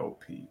Man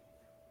LP.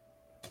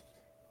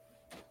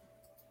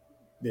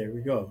 There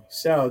we go.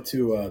 Shout out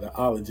to the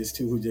ologist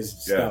too, who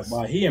just stopped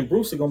by. He and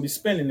Bruce are going to be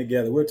spending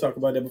together. We'll talk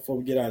about that before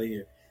we get out of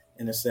here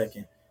in a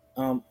second.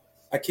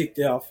 I kicked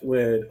off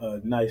with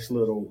a nice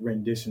little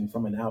rendition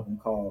from an album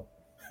called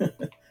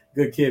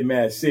Good Kid,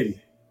 Mad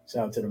City.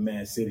 Shout out to the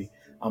Mad City.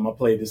 I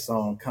played the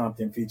song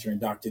Compton featuring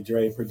Dr.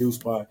 Dre,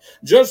 produced by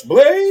Just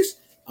Blaze.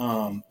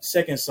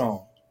 Second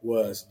song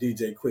was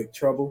DJ Quick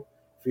Trouble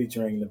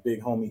featuring the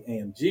big homie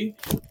AMG.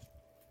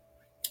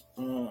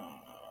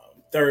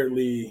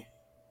 Thirdly,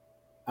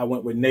 I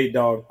went with Nate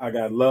Dogg, I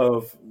Got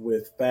Love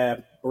with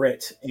Fab,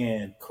 Brett,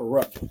 and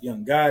Corrupt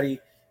Young Gotti.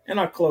 And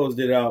I closed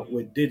it out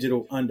with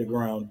Digital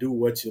Underground, Do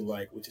What You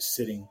Like, which is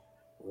sitting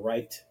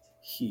right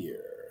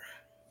here.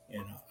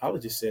 And I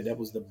would just say that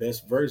was the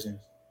best version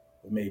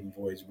of Maiden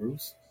Voyage,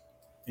 Bruce,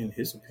 in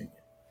his opinion.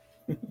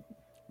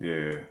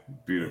 Yeah,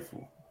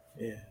 beautiful.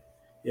 Yeah.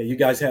 You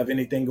guys have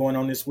anything going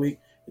on this week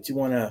that you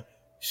want to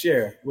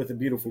share with the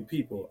beautiful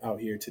people out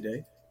here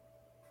today?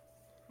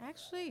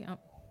 Actually,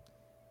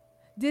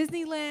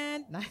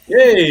 Disneyland.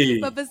 Hey.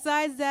 But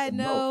besides that,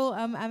 no,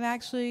 I'm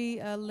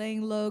actually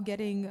laying low,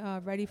 getting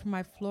ready for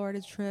my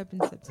Florida trip in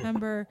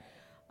September.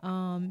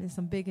 And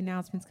some big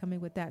announcements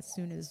coming with that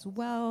soon as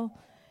well.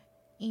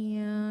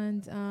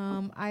 And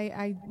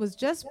I was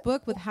just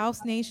booked with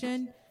House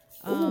Nation.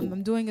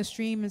 I'm doing a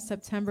stream in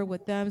September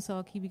with them, so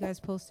I'll keep you guys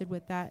posted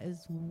with that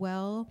as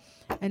well.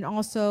 And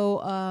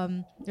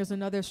also, there's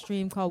another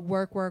stream called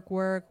Work, Work,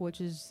 Work, which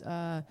is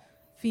all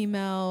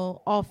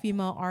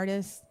female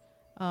artists,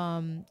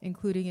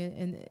 included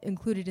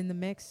in the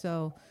mix.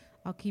 So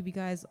I'll keep you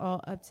guys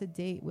all up to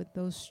date with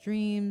those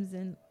streams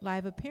and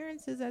live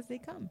appearances as they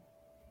come.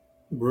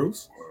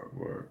 Bruce?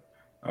 Word.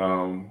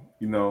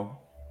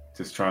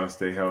 Just trying to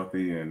stay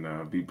healthy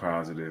and be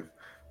positive.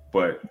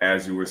 But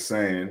as you were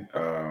saying,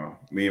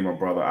 me and my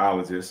brother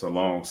ologist,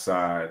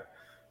 alongside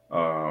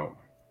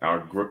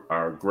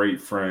our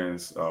great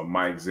friends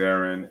Mike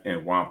Zarin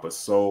and Wampa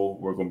Soul,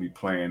 we're going to be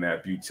playing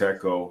at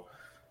Buteco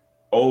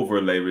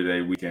over Labor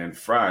Day weekend,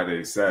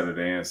 Friday,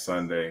 Saturday, and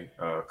Sunday.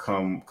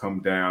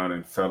 Come down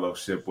and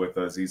fellowship with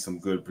us, eat some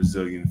good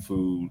Brazilian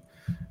food,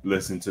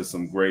 listen to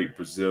some great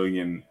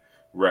Brazilian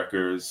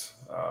records,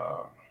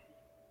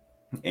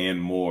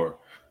 and more.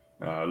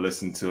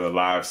 Listen to a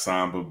live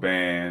samba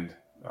band.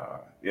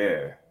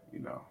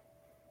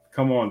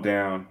 Come on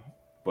down.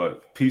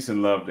 But peace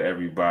and love to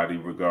everybody,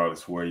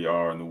 regardless where you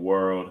are in the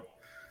world.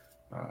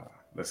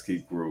 Let's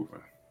keep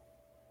grooving.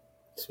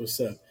 That's what's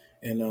up.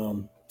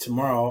 And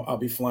tomorrow I'll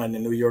be flying to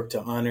New York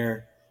to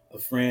honor a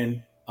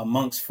friend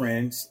amongst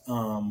friends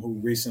who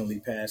recently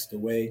passed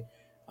away.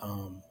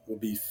 We'll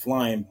be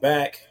flying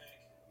back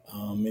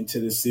into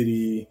the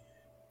city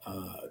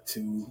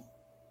to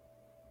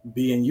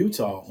be in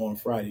Utah on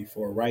Friday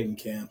for a writing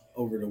camp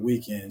over the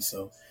weekend.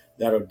 So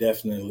that'll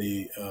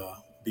definitely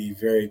be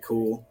very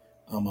cool.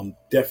 I'm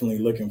definitely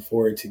looking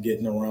forward to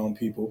getting around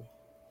people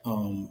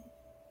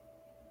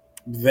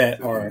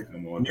that are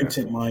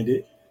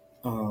mutant-minded.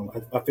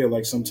 I feel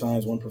like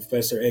sometimes when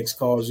Professor X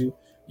calls you,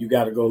 you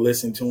got to go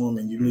listen to him,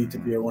 and you need to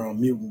be around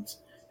mutants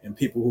and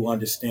people who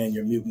understand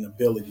your mutant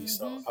abilities.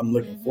 So I'm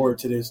looking forward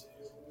to this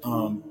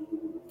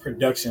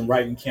production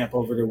writing camp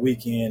over the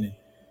weekend. And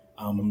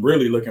I'm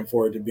really looking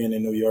forward to being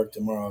in New York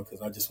tomorrow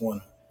because I just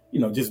want to,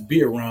 just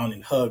be around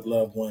and hug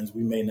loved ones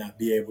we may not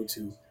be able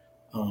to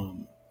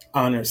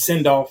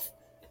send off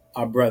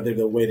our brother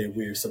the way that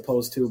we're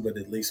supposed to, but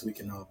at least we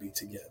can all be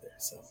together.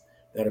 So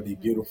that'll be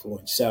beautiful.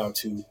 And shout out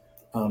to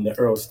the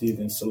Earl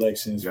Stevens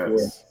Selections for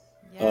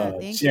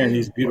sharing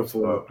these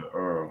beautiful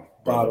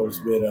bottles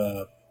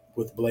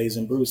with Blaze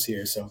and Bruce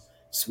here. So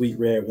sweet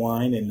red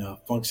wine and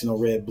functional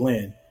red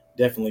blend,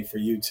 definitely for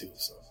you too.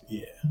 So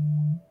yeah.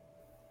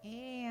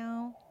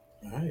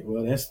 All right.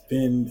 Well, that's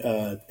been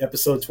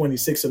episode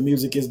 26 of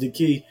Music is the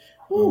Key.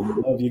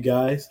 Love you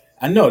guys.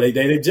 I know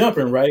they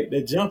jumping, right?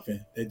 They're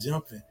jumping,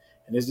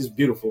 and it's just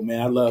beautiful,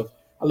 man. I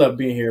love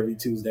being here every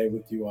Tuesday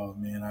with you all,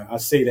 man. I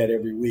say that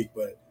every week,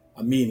 but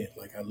I mean it.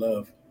 Like I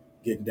love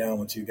getting down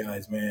with you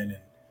guys, man, and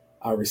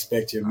I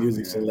respect your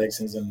music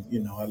selections,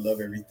 and I love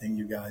everything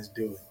you guys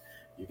do.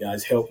 You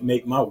guys help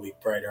make my week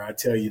brighter. I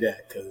tell you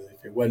that, because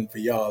if it wasn't for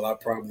y'all, I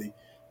probably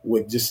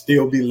would just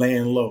still be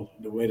laying low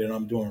the way that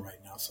I'm doing right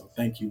now. So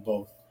thank you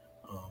both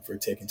for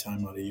taking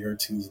time out of your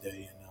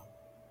Tuesday, and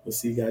we'll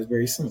see you guys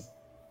very soon.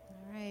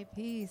 All right,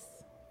 peace.